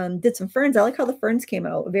also did some ferns. I like how the ferns came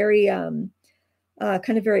out. Very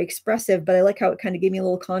kind of very expressive, but I like how it kind of gave me a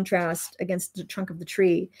little contrast against the trunk of the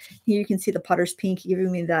tree. Here you can see the potter's pink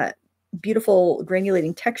giving me that beautiful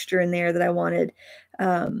granulating texture in there that I wanted.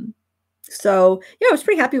 So yeah, I was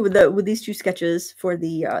pretty happy with these two sketches for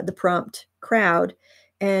the prompt crowd,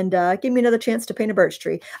 and gave me another chance to paint a birch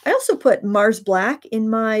tree. I also put Mars Black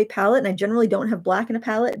in my palette, and I generally don't have black in a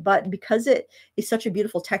palette, but because it is such a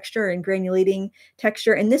beautiful texture and granulating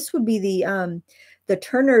texture, and this would be the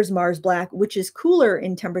Turner's Mars Black, which is cooler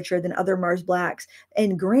in temperature than other Mars Blacks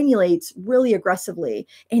and granulates really aggressively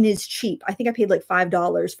and is cheap. I think I paid like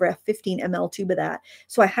 $5 for a 15 ml tube of that.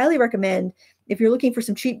 So I highly recommend, if you're looking for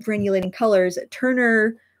some cheap granulating colors,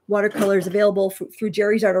 Turner watercolors available through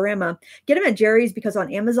Jerry's Artorama. Get them at Jerry's because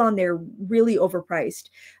on Amazon they're really overpriced.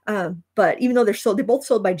 But even though they're both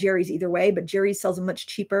sold by Jerry's either way, but Jerry's sells them much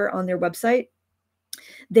cheaper on their website.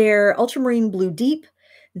 They're Ultramarine Blue Deep.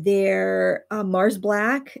 They're Mars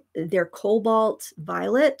Black, they're Cobalt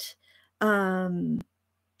Violet, and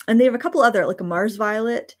they have a couple other, like a Mars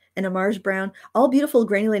Violet and a Mars Brown, all beautiful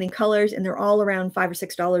granulating colors, and they're all around $5 or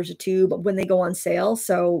 $6 a tube when they go on sale.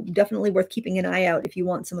 So definitely worth keeping an eye out if you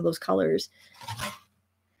want some of those colors.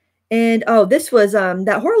 And oh, this was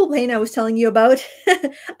that horrible paint I was telling you about.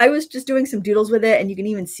 I was just doing some doodles with it, and you can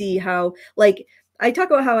even see how, like, I talk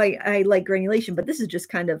about how I like granulation, but this is just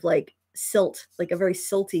kind of like silt, like a very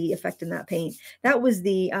silty effect in that paint. That was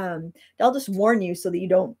I'll just warn you so that you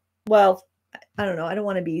don't, well, I don't know, I don't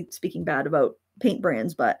want to be speaking bad about paint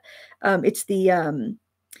brands, but it's the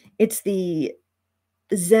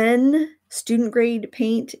Zen student grade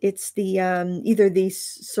paint. It's the either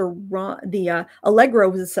the Allegro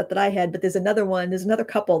was a set that I had, but there's another one, there's another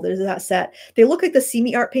couple, there's that set. They look like the See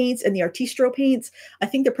Me Art paints and the Artistro paints. I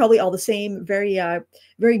think they're probably all the same, very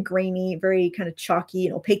very grainy, very kind of chalky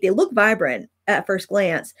and opaque. They look vibrant at first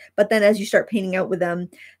glance, but then as you start painting out with them,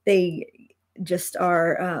 they just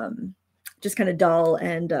are just kind of dull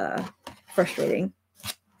and frustrating.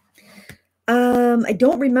 I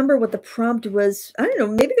don't remember what the prompt was. I don't know.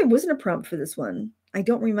 Maybe there wasn't a prompt for this one. I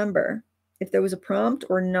don't remember if there was a prompt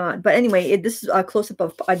or not. But anyway, this is a close-up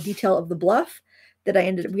of a detail of the bluff that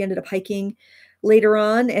we ended up hiking later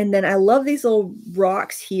on. And then I love these little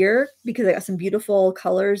rocks here because I got some beautiful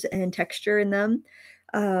colors and texture in them.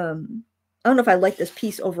 I don't know if I like this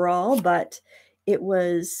piece overall, but it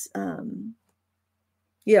was,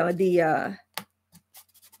 you know,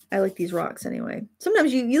 I like these rocks anyway.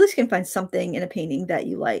 Sometimes you at least can find something in a painting that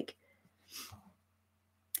you like.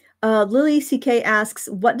 Lily CK asks,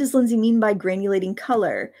 what does Lindsay mean by granulating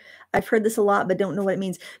color? I've heard this a lot, but don't know what it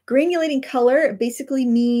means. Granulating color basically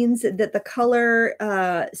means that the color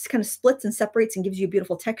kind of splits and separates and gives you a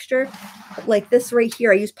beautiful texture. Like this right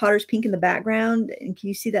here, I use Potter's Pink in the background. And can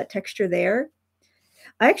you see that texture there?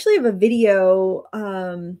 I actually have a video,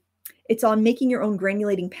 it's on making your own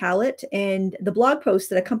granulating palette, and the blog post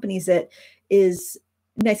that accompanies it is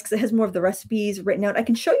nice because it has more of the recipes written out. I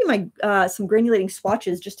can show you my some granulating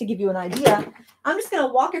swatches just to give you an idea. I'm just going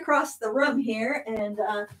to walk across the room here and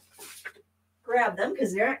grab them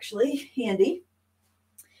because they're actually handy.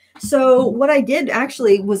 So what I did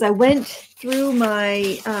actually was I went through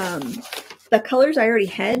my the colors I already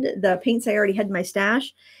had, the paints I already had in my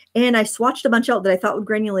stash, and I swatched a bunch out that I thought would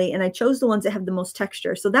granulate, and I chose the ones that have the most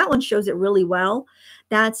texture. So that one shows it really well.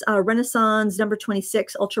 That's Renaissance number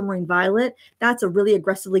 26 Ultramarine Violet. That's a really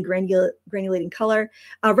aggressively granulating color.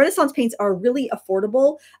 Renaissance paints are really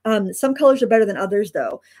affordable. Some colors are better than others,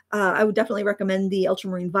 though. I would definitely recommend the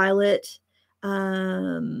Ultramarine Violet.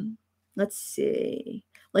 Let's see.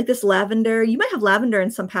 Like this lavender. You might have lavender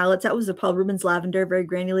in some palettes. That was a Paul Rubens lavender, very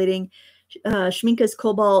granulating. Schmincke's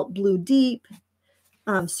Cobalt Blue Deep.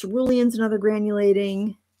 Cerulean's another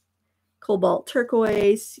granulating. Cobalt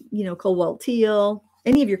Turquoise, Cobalt Teal.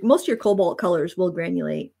 Most of your cobalt colors will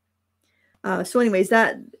granulate. So anyways,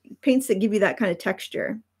 that paints that give you that kind of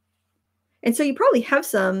texture. And so you probably have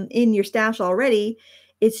some in your stash already.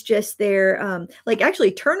 It's just they're like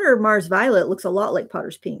actually Turner Mars Violet looks a lot like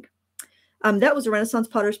Potter's Pink. That was a Renaissance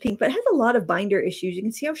Potter's Pink, but it has a lot of binder issues. You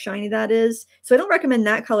can see how shiny that is. So I don't recommend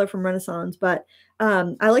that color from Renaissance, but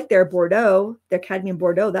I like their Bordeaux, their Cadmium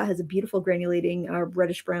Bordeaux. That has a beautiful granulating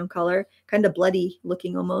reddish brown color, kind of bloody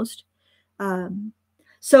looking almost.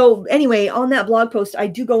 So anyway, on that blog post, I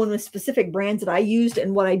do go in with specific brands that I used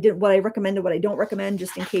and what I recommend and what I don't recommend,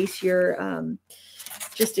 just in case you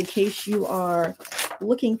are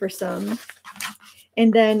looking for some.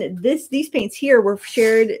 And then these paints here were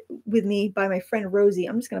shared with me by my friend Rosie.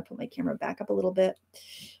 I'm just going to put my camera back up a little bit.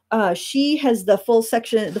 She has the full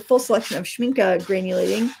selection of Schmincke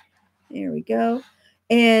granulating. There we go.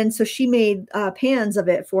 And so she made pans of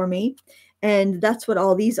it for me. And that's what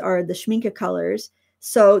all these are, the Schmincke colors.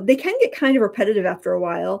 So they can get kind of repetitive after a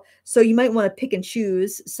while. So you might want to pick and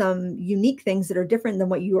choose some unique things that are different than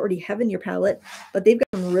what you already have in your palette. But they've got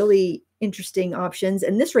some really interesting options.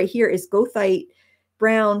 And this right here is Goethite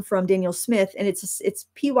Brown from Daniel Smith, and it's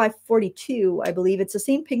PY42, I believe. It's the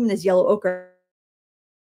same pigment as yellow ochre.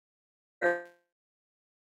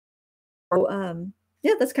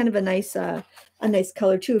 Yeah, that's kind of a nice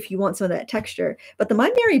color too if you want some of that texture. But the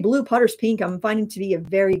My Mary Blue Potter's Pink I'm finding to be a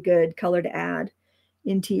very good color to add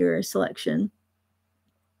into your selection.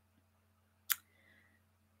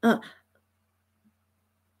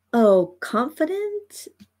 Oh, confident.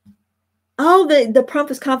 Oh, the prompt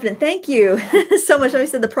was confident. Thank you so much. I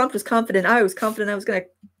said the prompt was confident. I was confident I was going to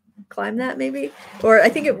climb that maybe. Or I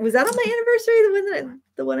think it was that on my anniversary,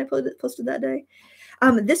 the one I posted that day.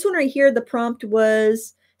 This one right here, the prompt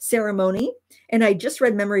was ceremony. And I just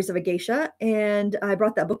read Memories of a Geisha, and I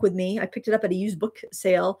brought that book with me. I picked it up at a used book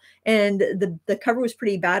sale, and the cover was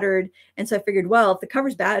pretty battered. And so I figured, well, if the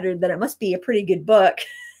cover's battered, then it must be a pretty good book.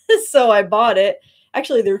 So I bought it.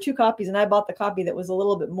 Actually, there were two copies, and I bought the copy that was a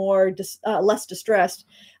little bit more less distressed,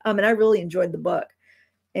 and I really enjoyed the book.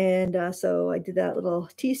 And so I did that little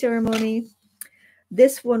tea ceremony.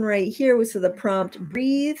 This one right here was the prompt,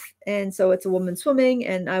 breathe, and so it's a woman swimming,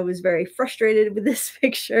 and I was very frustrated with this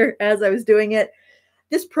picture as I was doing it.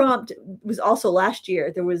 This prompt was also last year.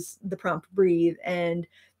 There was the prompt, breathe, and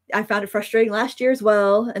I found it frustrating last year as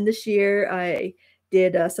well, and this year I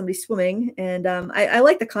did somebody swimming, and I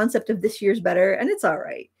like the concept of this year's better, and it's all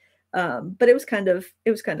right, but it was kind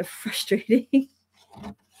of frustrating.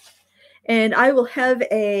 And I will have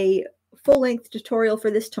a full-length tutorial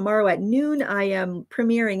for this tomorrow at noon. I am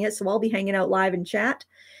premiering it, so I'll be hanging out live in chat,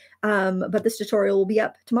 but this tutorial will be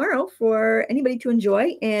up tomorrow for anybody to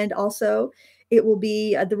enjoy, and also it will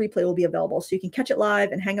be the replay will be available, so you can catch it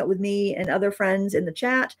live and hang out with me and other friends in the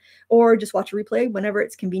chat, or just watch a replay whenever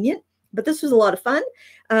it's convenient. But this was a lot of fun.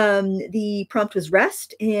 The prompt was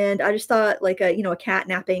rest, and I just thought like a cat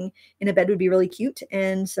napping in a bed would be really cute,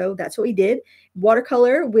 and so that's what we did.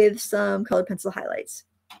 Watercolor with some colored pencil highlights,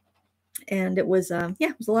 and it was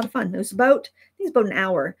it was a lot of fun. It was about an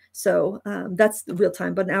hour, so that's the real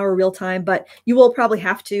time, about an hour real time. But you will probably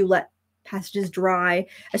have to let passages dry,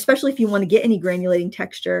 especially if you want to get any granulating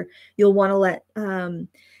texture. You'll want to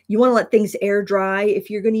let things air dry. If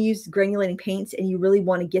you're going to use granulating paints and you really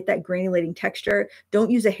want to get that granulating texture,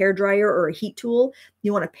 don't use a hair dryer or a heat tool.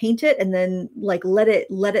 You want to paint it and then like let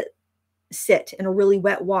it sit in a really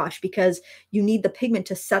wet wash, because you need the pigment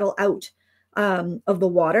to settle out of the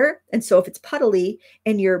water. And so if it's puddly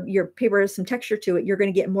and your paper has some texture to it, you're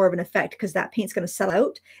going to get more of an effect because that paint's going to settle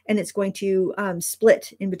out and it's going to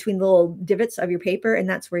split in between the little divots of your paper. And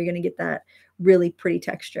that's where you're going to get that really pretty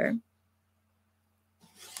texture.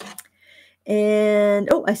 And,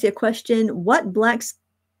 oh, I see a question. What black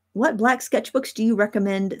What black sketchbooks do you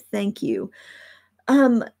recommend? Thank you.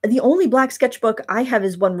 The only black sketchbook I have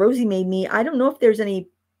is one Rosie made me. I don't know if there's any.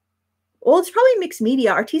 Well, it's probably mixed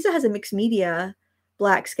media. Arteza has a mixed media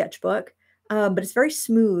black sketchbook, but it's very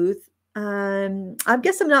smooth. I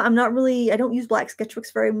guess I'm not really, I don't use black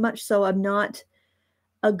sketchbooks very much, so I'm not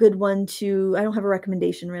a good one to, I don't have a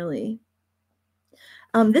recommendation really.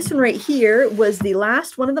 This one right here was the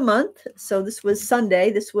last one of the month. So this was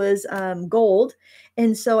Sunday. This was gold.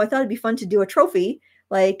 And so I thought it'd be fun to do a trophy,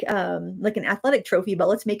 like an athletic trophy, but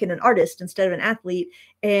let's make it an artist instead of an athlete.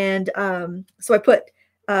 And so I put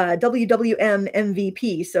WWM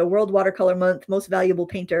MVP, so World Watercolor Month, most valuable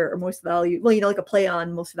painter, or most valuable, well, you know, like a play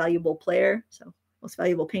on most valuable player. So most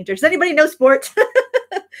valuable painter. Does anybody know sports?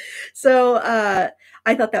 So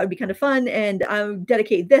I thought that would be kind of fun, and I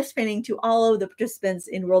dedicate this painting to all of the participants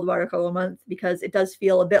in World Watercolor Month, because it does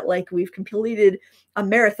feel a bit like we've completed a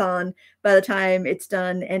marathon by the time it's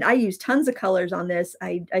done. And I used tons of colors on this.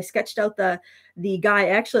 I sketched out the guy. I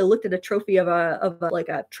actually looked at a trophy of a like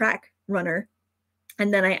a track runner.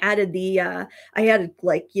 And then I added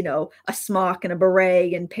like, you know, a smock and a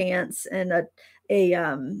beret and pants and a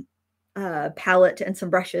palette and some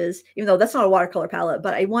brushes, even though that's not a watercolor palette,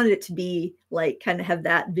 but I wanted it to be like kind of have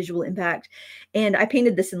that visual impact. And I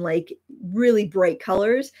painted this in like really bright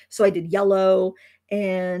colors. So I did yellow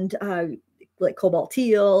and like cobalt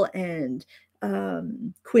teal and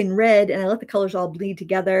quin red, and I let the colors all bleed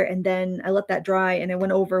together. And then I let that dry, and I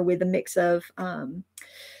went over with a mix of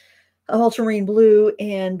ultramarine blue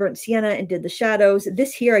and burnt sienna and did the shadows.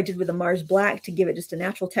 This here I did with a Mars black to give it just a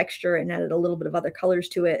natural texture, and added a little bit of other colors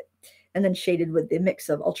to it, and then shaded with the mix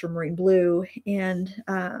of ultramarine blue and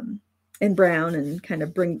brown, and kind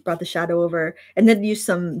of brought the shadow over, and then used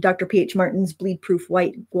some Dr. P.H. Martin's bleed proof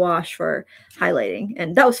white gouache for highlighting.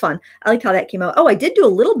 And that was fun. I liked how that came out. Oh, I did do a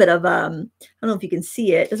little bit of I don't know if you can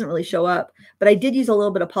see it, doesn't really show up, but I did use a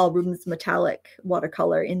little bit of Paul Rubens metallic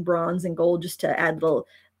watercolor in bronze and gold, just to add little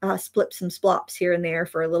some splops here and there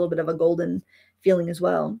for a little bit of a golden feeling as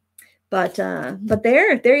well. But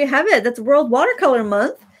there you have it. That's World Watercolor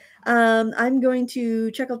Month. I'm going to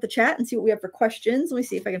check out the chat and see what we have for questions. Let me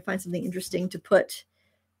see if I can find something interesting to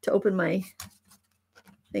open my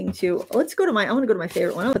thing to. Let's go to I want to go to my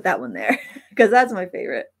favorite one. I'll put that one there because that's my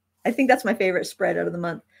favorite. I think that's my favorite spread out of the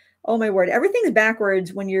month. Oh my word. Everything's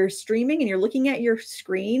backwards when you're streaming and you're looking at your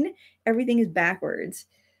screen. Everything is backwards.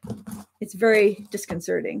 It's very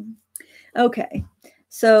disconcerting. Okay.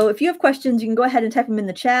 So if you have questions, you can go ahead and type them in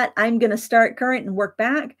the chat. I'm going to start current and work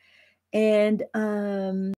back. And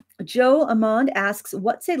Joe Amond asks,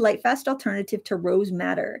 what's a light fast alternative to rose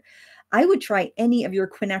madder? I would try any of your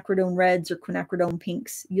quinacridone reds or quinacridone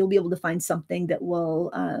pinks. You'll be able to find something that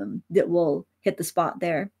will hit the spot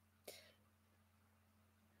there.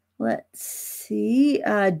 Let's see.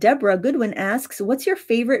 Deborah Goodwin asks, what's your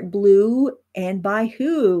favorite blue and by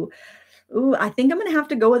who? Ooh, I think I'm going to have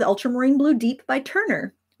to go with Ultramarine Blue Deep by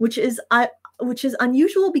Turner, which is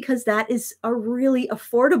unusual because that is a really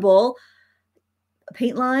affordable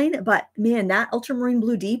paint line. But man, that Ultramarine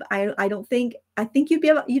Blue Deep, I think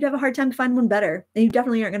you'd have a hard time to find one better. And you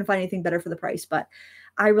definitely aren't going to find anything better for the price, but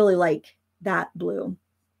I really like that blue.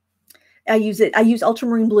 I use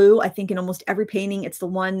ultramarine blue, I think, in almost every painting. It's the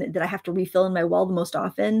one that I have to refill in my well the most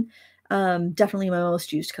often. Definitely my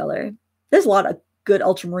most used color. There's a lot of good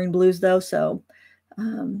ultramarine blues though. So,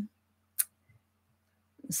 you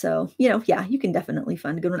know, yeah, you can definitely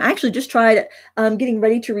find a good one. I actually just tried getting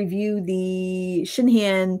ready to review the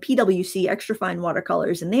Shinhan PWC extra fine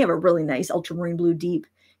watercolors, and they have a really nice ultramarine blue deep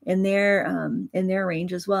in their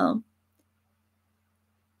range as well.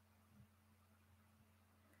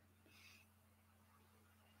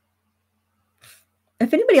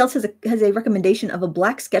 If anybody else has a recommendation of a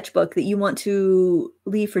black sketchbook that you want to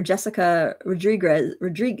leave for Jessica Rodriguez,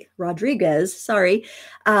 sorry,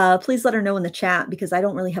 please let her know in the chat, because I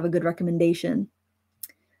don't really have a good recommendation.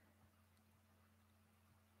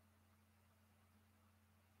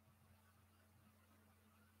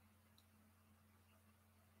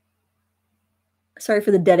 Sorry for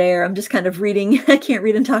the dead air. I'm just kind of reading. I can't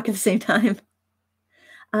read and talk at the same time.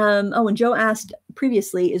 Oh, and Joe asked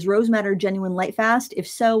previously, is rose madder genuine light fast? If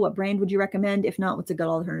so, what brand would you recommend? If not, what's a good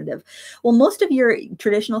alternative? Well, most of your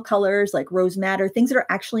traditional colors like rose madder, things that are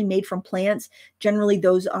actually made from plants, generally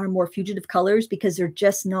those are more fugitive colors because they're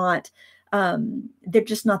just not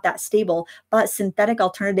that stable. But synthetic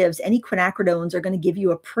alternatives, any quinacridones, are going to give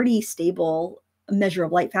you a pretty stable measure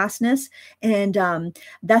of light fastness, and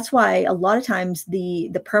that's why a lot of times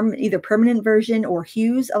the either permanent version or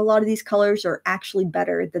hues of a lot of these colors are actually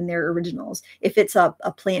better than their originals if it's a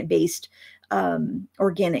plant-based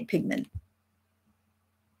organic pigment.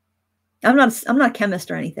 I'm not a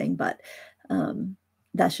chemist or anything, but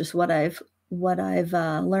that's just what I've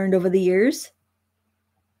learned over the years.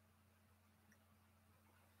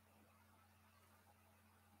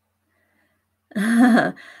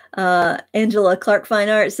 Angela Clark Fine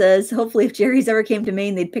Art says, hopefully if Jerry's ever came to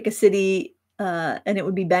Maine, they'd pick a city and it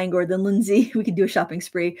would be Bangor. Then Lindsay, we could do a shopping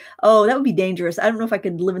spree. Oh, that would be dangerous. I don't know if I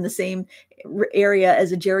could live in the same area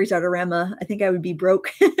as a Jerry's Artorama. I think I would be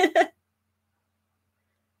broke.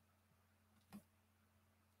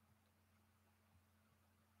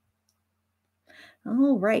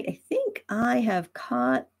 All right. I think I have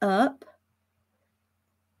caught up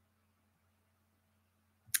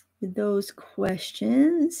with those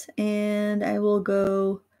questions, and I'll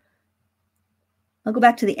go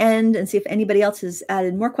back to the end and see if anybody else has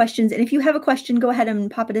added more questions. And if you have a question, go ahead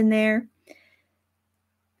and pop it in there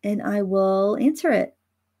and I will answer it.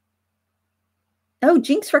 Oh,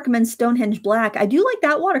 Jinx recommends Stonehenge Black. I do like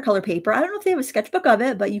that watercolor paper. I don't know if they have a sketchbook of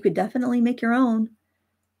it, but you could definitely make your own.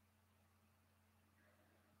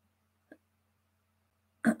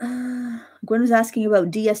 Gwen was asking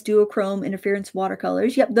about DS duochrome interference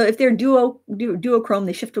watercolors. Yep, if they're duochrome,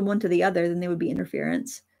 they shift from one to the other, then they would be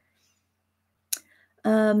interference.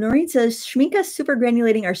 Noreen says, Schminka super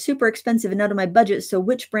granulating are super expensive and out of my budget. So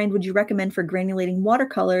which brand would you recommend for granulating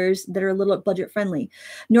watercolors that are a little budget friendly?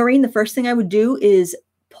 Noreen, the first thing I would do is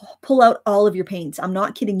pull out all of your paints. I'm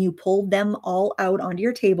not kidding you. Pull them all out onto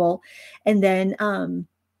your table and then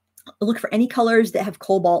look for any colors that have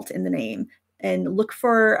cobalt in the name. And look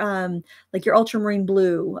for like your ultramarine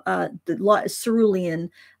blue, the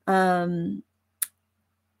cerulean.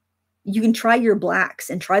 You can try your blacks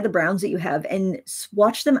and try the browns that you have and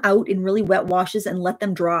swatch them out in really wet washes and let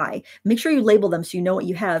them dry. Make sure you label them so you know what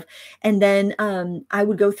you have. And then I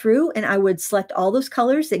would go through and I would select all those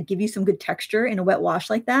colors that give you some good texture in a wet wash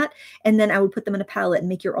like that. And then I would put them in a palette and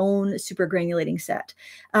make your own super granulating set.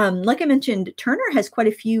 Like I mentioned, Turner has quite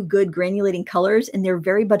a few good granulating colors and they're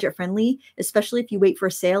very budget friendly, especially if you wait for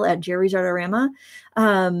a sale at Jerry's Artorama.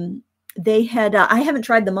 They had, I haven't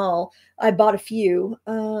tried them all. I bought a few.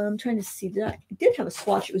 I'm trying to see that. I did have a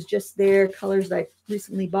swatch. It was just their colors that I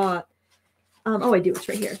recently bought. Oh, I do. It's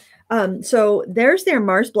right here. So there's their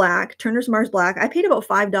Mars Black, Turner's Mars Black. I paid about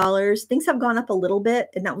 $5. Things have gone up a little bit,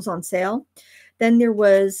 and that was on sale. Then there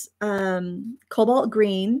was Cobalt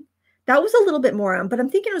Green. That was a little bit more, but I'm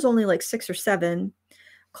thinking it was only like 6 or 7.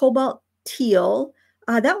 Cobalt Teal.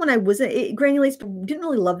 That one it granulates, but didn't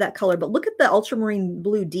really love that color. But look at the Ultramarine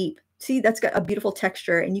Blue Deep. See, that's got a beautiful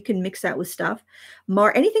texture, and you can mix that with stuff.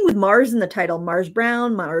 Anything with Mars in the title, Mars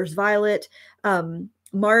Brown, Mars Violet,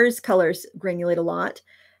 Mars colors granulate a lot.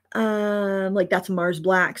 Like that's Mars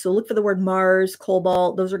Black. So look for the word Mars,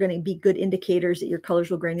 Cobalt. Those are going to be good indicators that your colors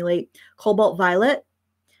will granulate. Cobalt Violet,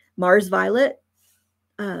 Mars Violet.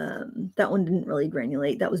 That one didn't really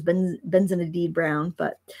granulate. That was Benzenadine Brown.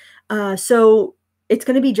 But so it's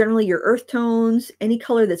going to be generally your earth tones, any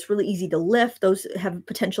color that's really easy to lift. Those have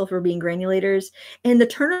potential for being granulators. And the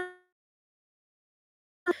Turner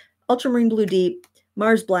Ultramarine Blue Deep,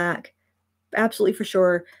 Mars Black, absolutely for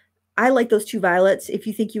sure. I like those 2 violets if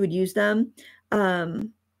you think you would use them.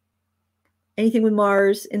 Anything with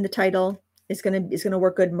Mars in the title is gonna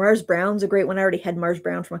work good. Mars Brown's a great one. I already had Mars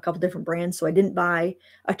Brown from a couple different brands, so I didn't buy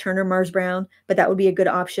a Turner Mars Brown, but that would be a good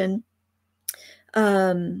option.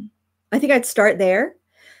 I think I'd start there.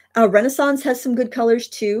 Renaissance has some good colors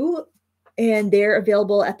too, and they're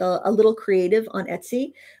available at A Little Creative on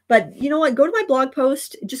Etsy. But you know what? Go to my blog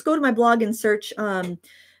post. Just go to my blog and search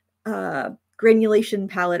granulation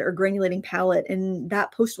palette or granulating palette, and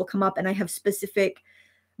that post will come up. And I have specific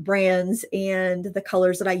brands and the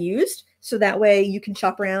colors that I used, so that way you can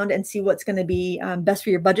shop around and see what's going to be best for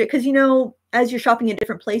your budget. Because you know, as you're shopping at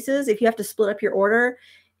different places, if you have to split up your order,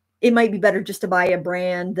 it might be better just to buy a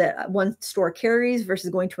brand that one store carries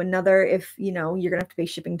versus going to another if, you know, you're going to have to pay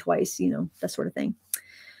shipping twice, you know, that sort of thing.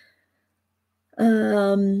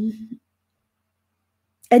 And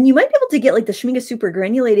you might be able to get like the Schminka Super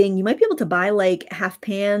Granulating. You might be able to buy like half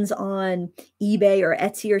pans on eBay or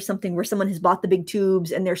Etsy or something where someone has bought the big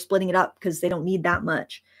tubes and they're splitting it up because they don't need that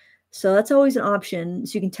much. So that's always an option.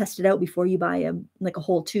 So you can test it out before you buy like a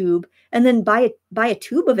whole tube, and then buy a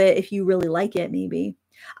tube of it if you really like it, maybe.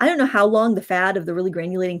 I don't know how long the fad of the really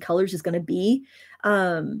granulating colors is going to be.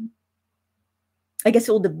 I guess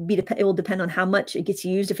it will depend on how much it gets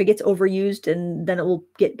used. If it gets overused, and then it will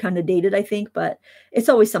get kind of dated, I think. But it's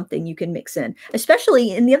always something you can mix in,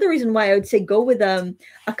 especially. And the other reason why I would say go with a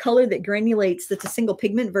color that granulates that's a single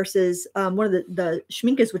pigment versus one of the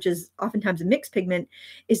Schminkas, which is oftentimes a mixed pigment,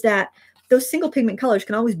 is that those single pigment colors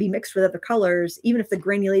can always be mixed with other colors. Even if the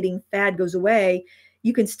granulating fad goes away,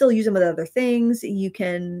 you can still use them with other things. You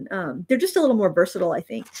can, they're just a little more versatile, I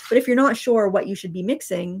think. But if you're not sure what you should be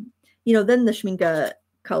mixing, then the Schmincke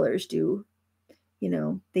colors do,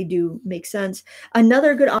 they do make sense.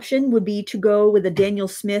 Another good option would be to go with a Daniel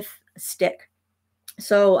Smith stick.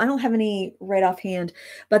 So I don't have any right offhand,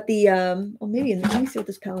 but the, well, maybe, let me see what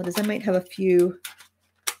this palette is. I might have a few.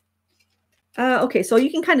 Okay, so you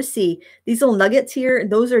can kind of see these little nuggets here.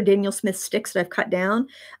 Those are Daniel Smith sticks that I've cut down.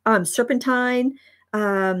 Serpentine,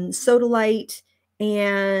 sodalite,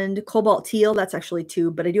 and cobalt teal. That's actually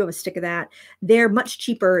tube, but I do have a stick of that. They're much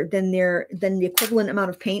cheaper than the equivalent amount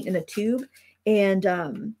of paint in a tube, and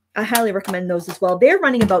I highly recommend those as well. They're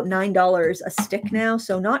running about $9 a stick now,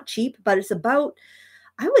 so not cheap, but it's about,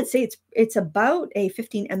 I would say it's about a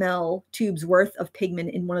 15 ml tube's worth of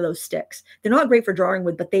pigment in one of those sticks. They're not great for drawing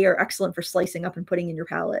with, but they are excellent for slicing up and putting in your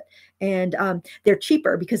palette. And they're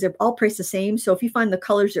cheaper because they're all priced the same. So if you find the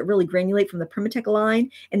colors that really granulate from the Primatech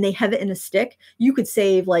line and they have it in a stick, you could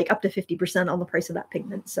save like up to 50% on the price of that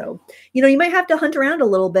pigment. So, you might have to hunt around a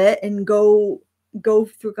little bit and go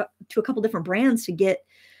through to a couple different brands to get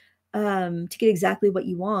exactly what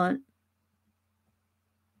you want.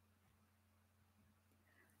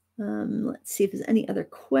 Let's see if there's any other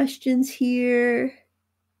questions here.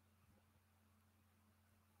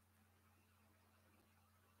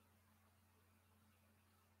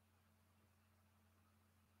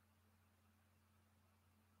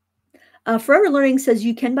 Forever Learning says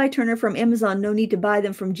you can buy Turner from Amazon. No need to buy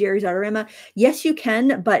them from Jerry's Autorama. Yes, you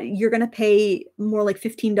can, but you're going to pay more like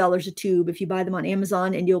 $15 a tube if you buy them on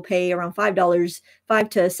Amazon, and you'll pay around $5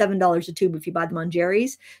 to $7 a tube if you buy them on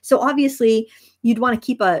Jerry's. So obviously, you'd want to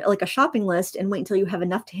keep a shopping list and wait until you have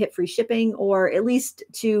enough to hit free shipping, or at least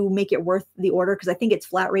to make it worth the order, because I think it's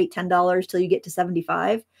flat rate $10 till you get to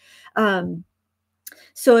 $75.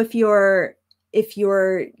 So if you're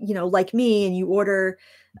like me and you order,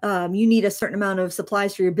 you need a certain amount of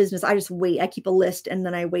supplies for your business, I just wait. I keep a list, and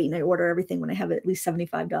then I wait and I order everything when I have at least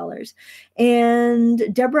 $75. And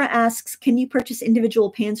Deborah asks, can you purchase individual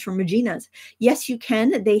pans from Regina's? Yes, you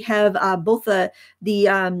can. They have both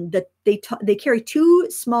they carry two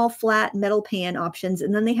small flat metal pan options,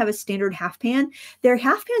 and then they have a standard half pan. Their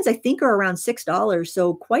half pans, I think, are around $6,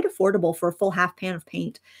 so quite affordable for a full half pan of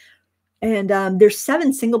paint. And there's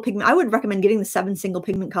 7 single pigment. I would recommend getting the 7 single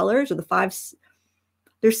pigment colors, or the 5.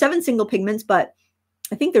 There's 7 single pigments, but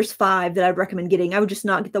I think there's 5 that I'd recommend getting. I would just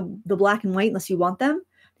not get the black and white unless you want them.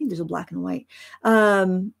 I think there's a black and white.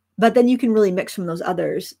 But then you can really mix from those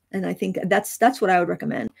others. And I think that's what I would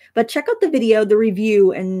recommend. But check out the video, the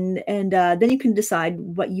review, and then you can decide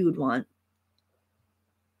what you would want.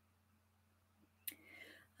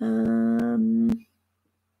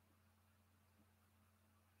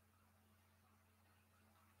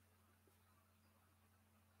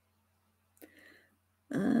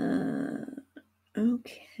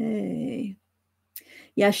 Okay.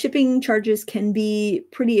 Yeah, shipping charges can be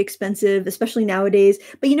pretty expensive, especially nowadays.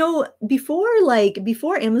 But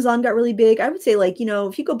before Amazon got really big, I would say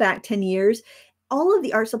if you go back 10 years, all of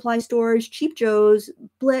the art supply stores, Cheap Joe's,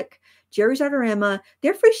 Blick, Jerry's Artorama,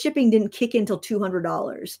 their free shipping didn't kick in until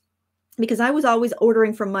 $200. Because I was always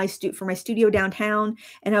ordering from my studio downtown,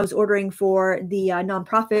 and I was ordering for the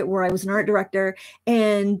nonprofit where I was an art director,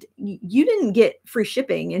 and you didn't get free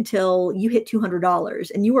shipping until you hit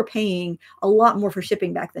 $200, and you were paying a lot more for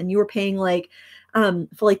shipping back then. You were paying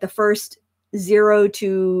for the first 0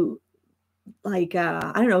 to I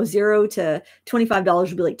don't know, 0 to $25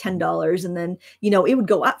 would be like $10. And then, it would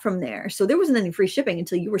go up from there. So there wasn't any free shipping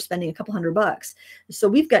until you were spending a couple $100. So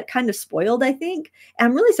we've got kind of spoiled, I think. And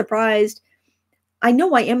I'm really surprised. I know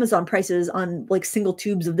why Amazon prices on single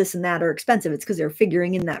tubes of this and that are expensive. It's because they're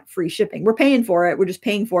figuring in that free shipping. We're paying for it. We're just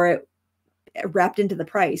paying for it wrapped into the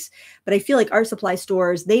price. But I feel like art supply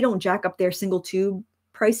stores, they don't jack up their single tube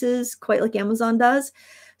prices quite like Amazon does.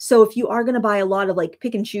 So if you are going to buy a lot of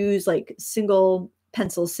pick and choose, single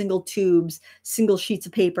pencils, single tubes, single sheets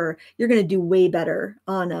of paper, you're going to do way better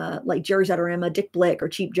on Jerry's Autorama, Dick Blick, or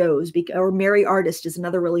Cheap Joe's, or Merry Artist is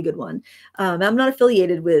another really good one. I'm not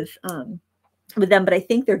affiliated with them, but I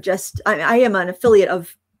think they're just, I am an affiliate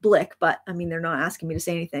of Blick, but I mean, they're not asking me to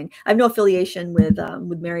say anything. I have no affiliation with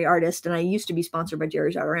Merry Artist, and I used to be sponsored by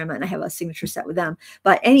Jerry's Autorama, and I have a signature set with them.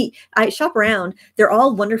 But I shop around. They're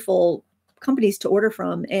all wonderful companies to order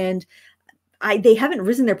from, and they haven't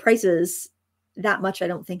risen their prices that much, I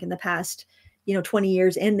don't think, in the past 20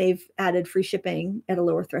 years, and they've added free shipping at a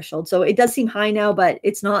lower threshold. So it does seem high now, but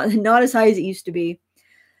it's not as high as it used to be.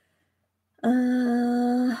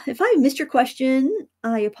 If I missed your question,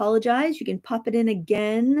 I apologize. You can pop it in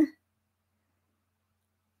again.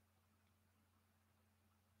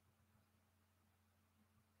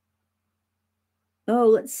 Oh,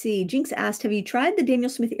 let's see. Jinx asked, have you tried the Daniel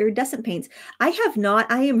Smith iridescent paints? I have not.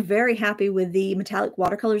 I am very happy with the metallic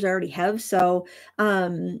watercolors I already have. So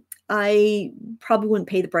I probably wouldn't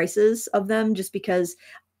pay the prices of them just because,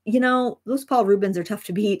 you know, those Paul Rubens are tough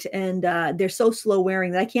to beat, and they're so slow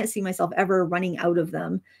wearing that I can't see myself ever running out of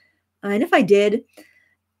them. And if I did,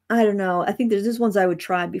 I don't know. I think there's just ones I would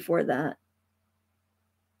try before that.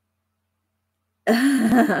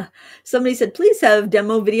 Somebody said, please have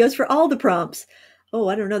demo videos for all the prompts. Oh,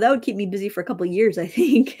 I don't know. That would keep me busy for a couple of years, I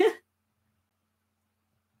think.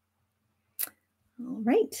 All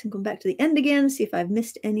right, I'm going back to the end again, see if I've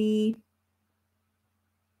missed any.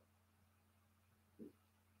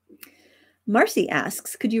 Marcy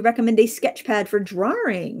asks, could you recommend a sketch pad for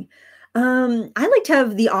drawing? I like to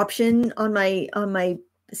have the option on my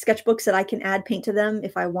sketchbooks that I can add paint to them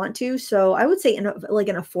if I want to. So I would say like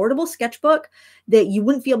an affordable sketchbook that you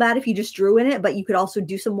wouldn't feel bad if you just drew in it, but you could also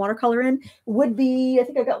do some watercolor in would be, I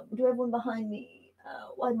think do I have one behind me?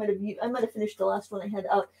 Well, I might have finished the last one I had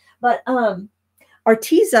up, but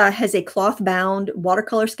Arteza has a cloth bound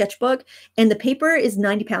watercolor sketchbook, and the paper is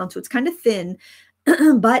 90 pounds. So it's kind of thin,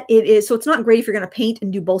 but so it's not great if you're going to paint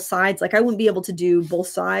and do both sides. Like I wouldn't be able to do both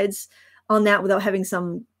sides on that without having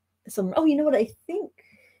some, oh, you know what? I think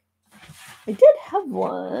I did have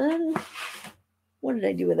one. What did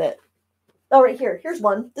I do with it? Oh, right here. Here's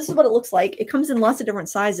one. This is what it looks like. It comes in lots of different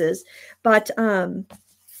sizes, but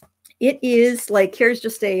it is like, here's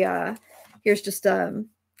just like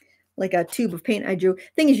a tube of paint I drew.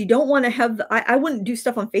 Thing is, you don't want to have, I wouldn't do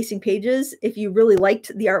stuff on facing pages if you really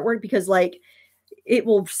liked the artwork, because like it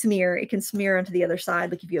will smear. It can smear onto the other side,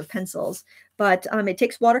 like if you have pencils. But it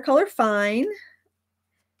takes watercolor fine.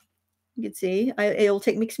 You can see it'll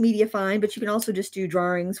take mixed media fine, but you can also just do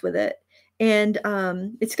drawings with it. And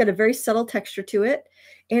it's got a very subtle texture to it.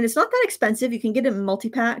 And it's not that expensive. You can get it in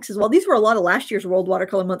multi-packs as well. These were a lot of last year's World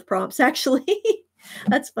Watercolor Month prompts, actually.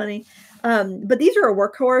 That's funny. But these are a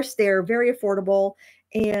workhorse. They're very affordable,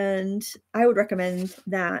 and I would recommend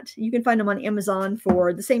that. You can find them on Amazon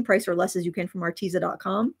for the same price or less as you can from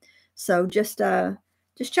arteza.com. So just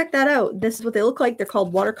check that out. This is what they look like. They're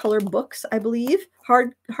called watercolor books, I believe.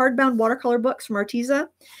 Hardbound watercolor books from Arteza,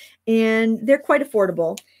 and they're quite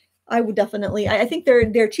affordable. I would definitely, I think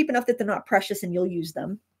they're cheap enough that they're not precious and you'll use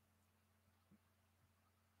them.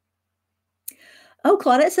 Oh,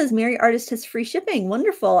 Claudette says Mary Artist has free shipping.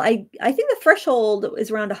 Wonderful. I think the threshold is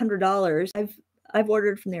around $100. I've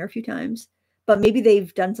ordered from there a few times, but maybe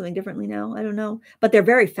they've done something differently now. I don't know. But they're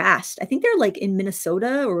very fast. I think they're like in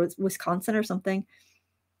Minnesota or Wisconsin or something.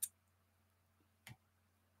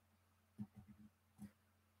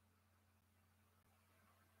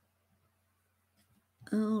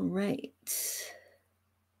 All right.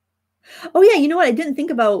 Oh yeah, you know what? I didn't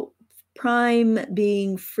think about Prime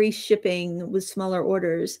being free shipping with smaller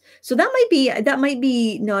orders. So that might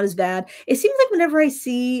be not as bad. It seems like whenever I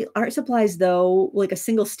see art supplies though, like a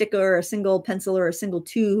single sticker or a single pencil or a single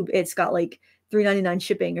tube, it's got like $3.99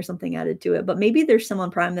 shipping or something added to it. But maybe there's some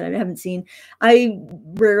on Prime that I haven't seen. I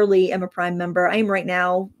rarely am a Prime member. I am right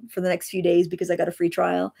now for the next few days because I got a free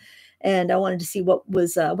trial, and I wanted to see what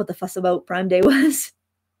the fuss about Prime Day was.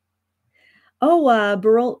 Oh,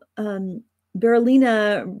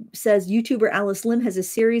 Berlina says YouTuber Alice Lim has a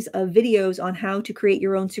series of videos on how to create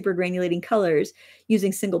your own super granulating colors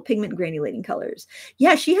using single pigment granulating colors.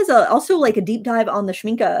 Yeah, she has also like a deep dive on the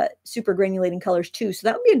Schmincke super granulating colors too. So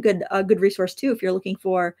that would be a good resource too if you're looking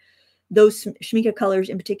for those Schmincke colors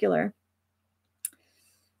in particular.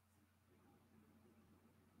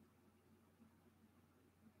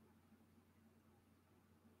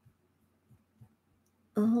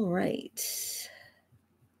 All right.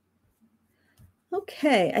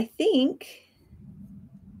 Okay, I think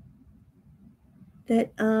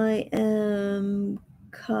that I am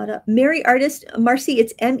caught up. Mary Artist, Marcy,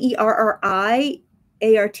 it's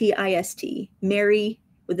MERRIARTIST. Mary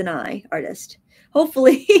with an I, Artist.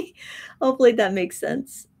 Hopefully, hopefully that makes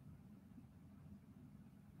sense.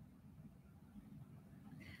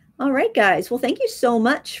 All right, guys. Well, thank you so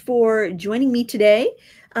much for joining me today.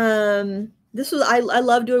 I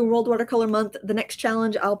love doing World Watercolor Month. The next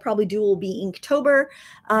challenge I'll probably do will be Inktober.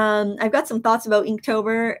 I've got some thoughts about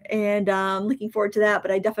Inktober, and I'm looking forward to that,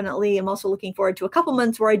 but I definitely am also looking forward to a couple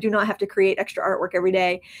months where I do not have to create extra artwork every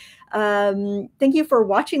day. Thank you for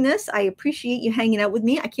watching this. I appreciate you hanging out with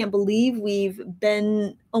me. I can't believe we've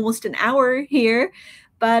been almost an hour here.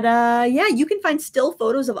 But yeah, you can find still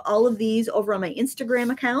photos of all of these over on my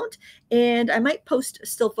Instagram account, and I might post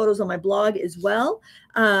still photos on my blog as well.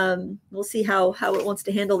 We'll see how it wants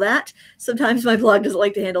to handle that. Sometimes my blog doesn't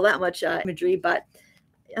like to handle that much imagery, but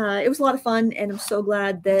it was a lot of fun, and I'm so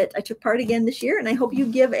glad that I took part again this year. And I hope you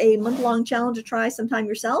give a month-long challenge a try sometime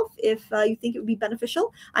yourself if you think it would be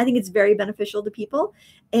beneficial. I think it's very beneficial to people.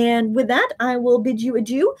 And with that, I will bid you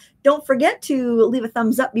adieu. Don't forget to leave a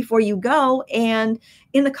thumbs up before you go. And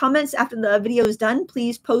in the comments after the video is done,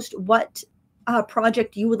 please post what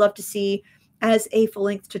project you would love to see as a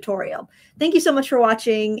full-length tutorial. Thank you so much for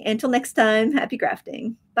watching. Until next time, happy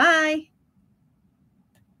crafting. Bye.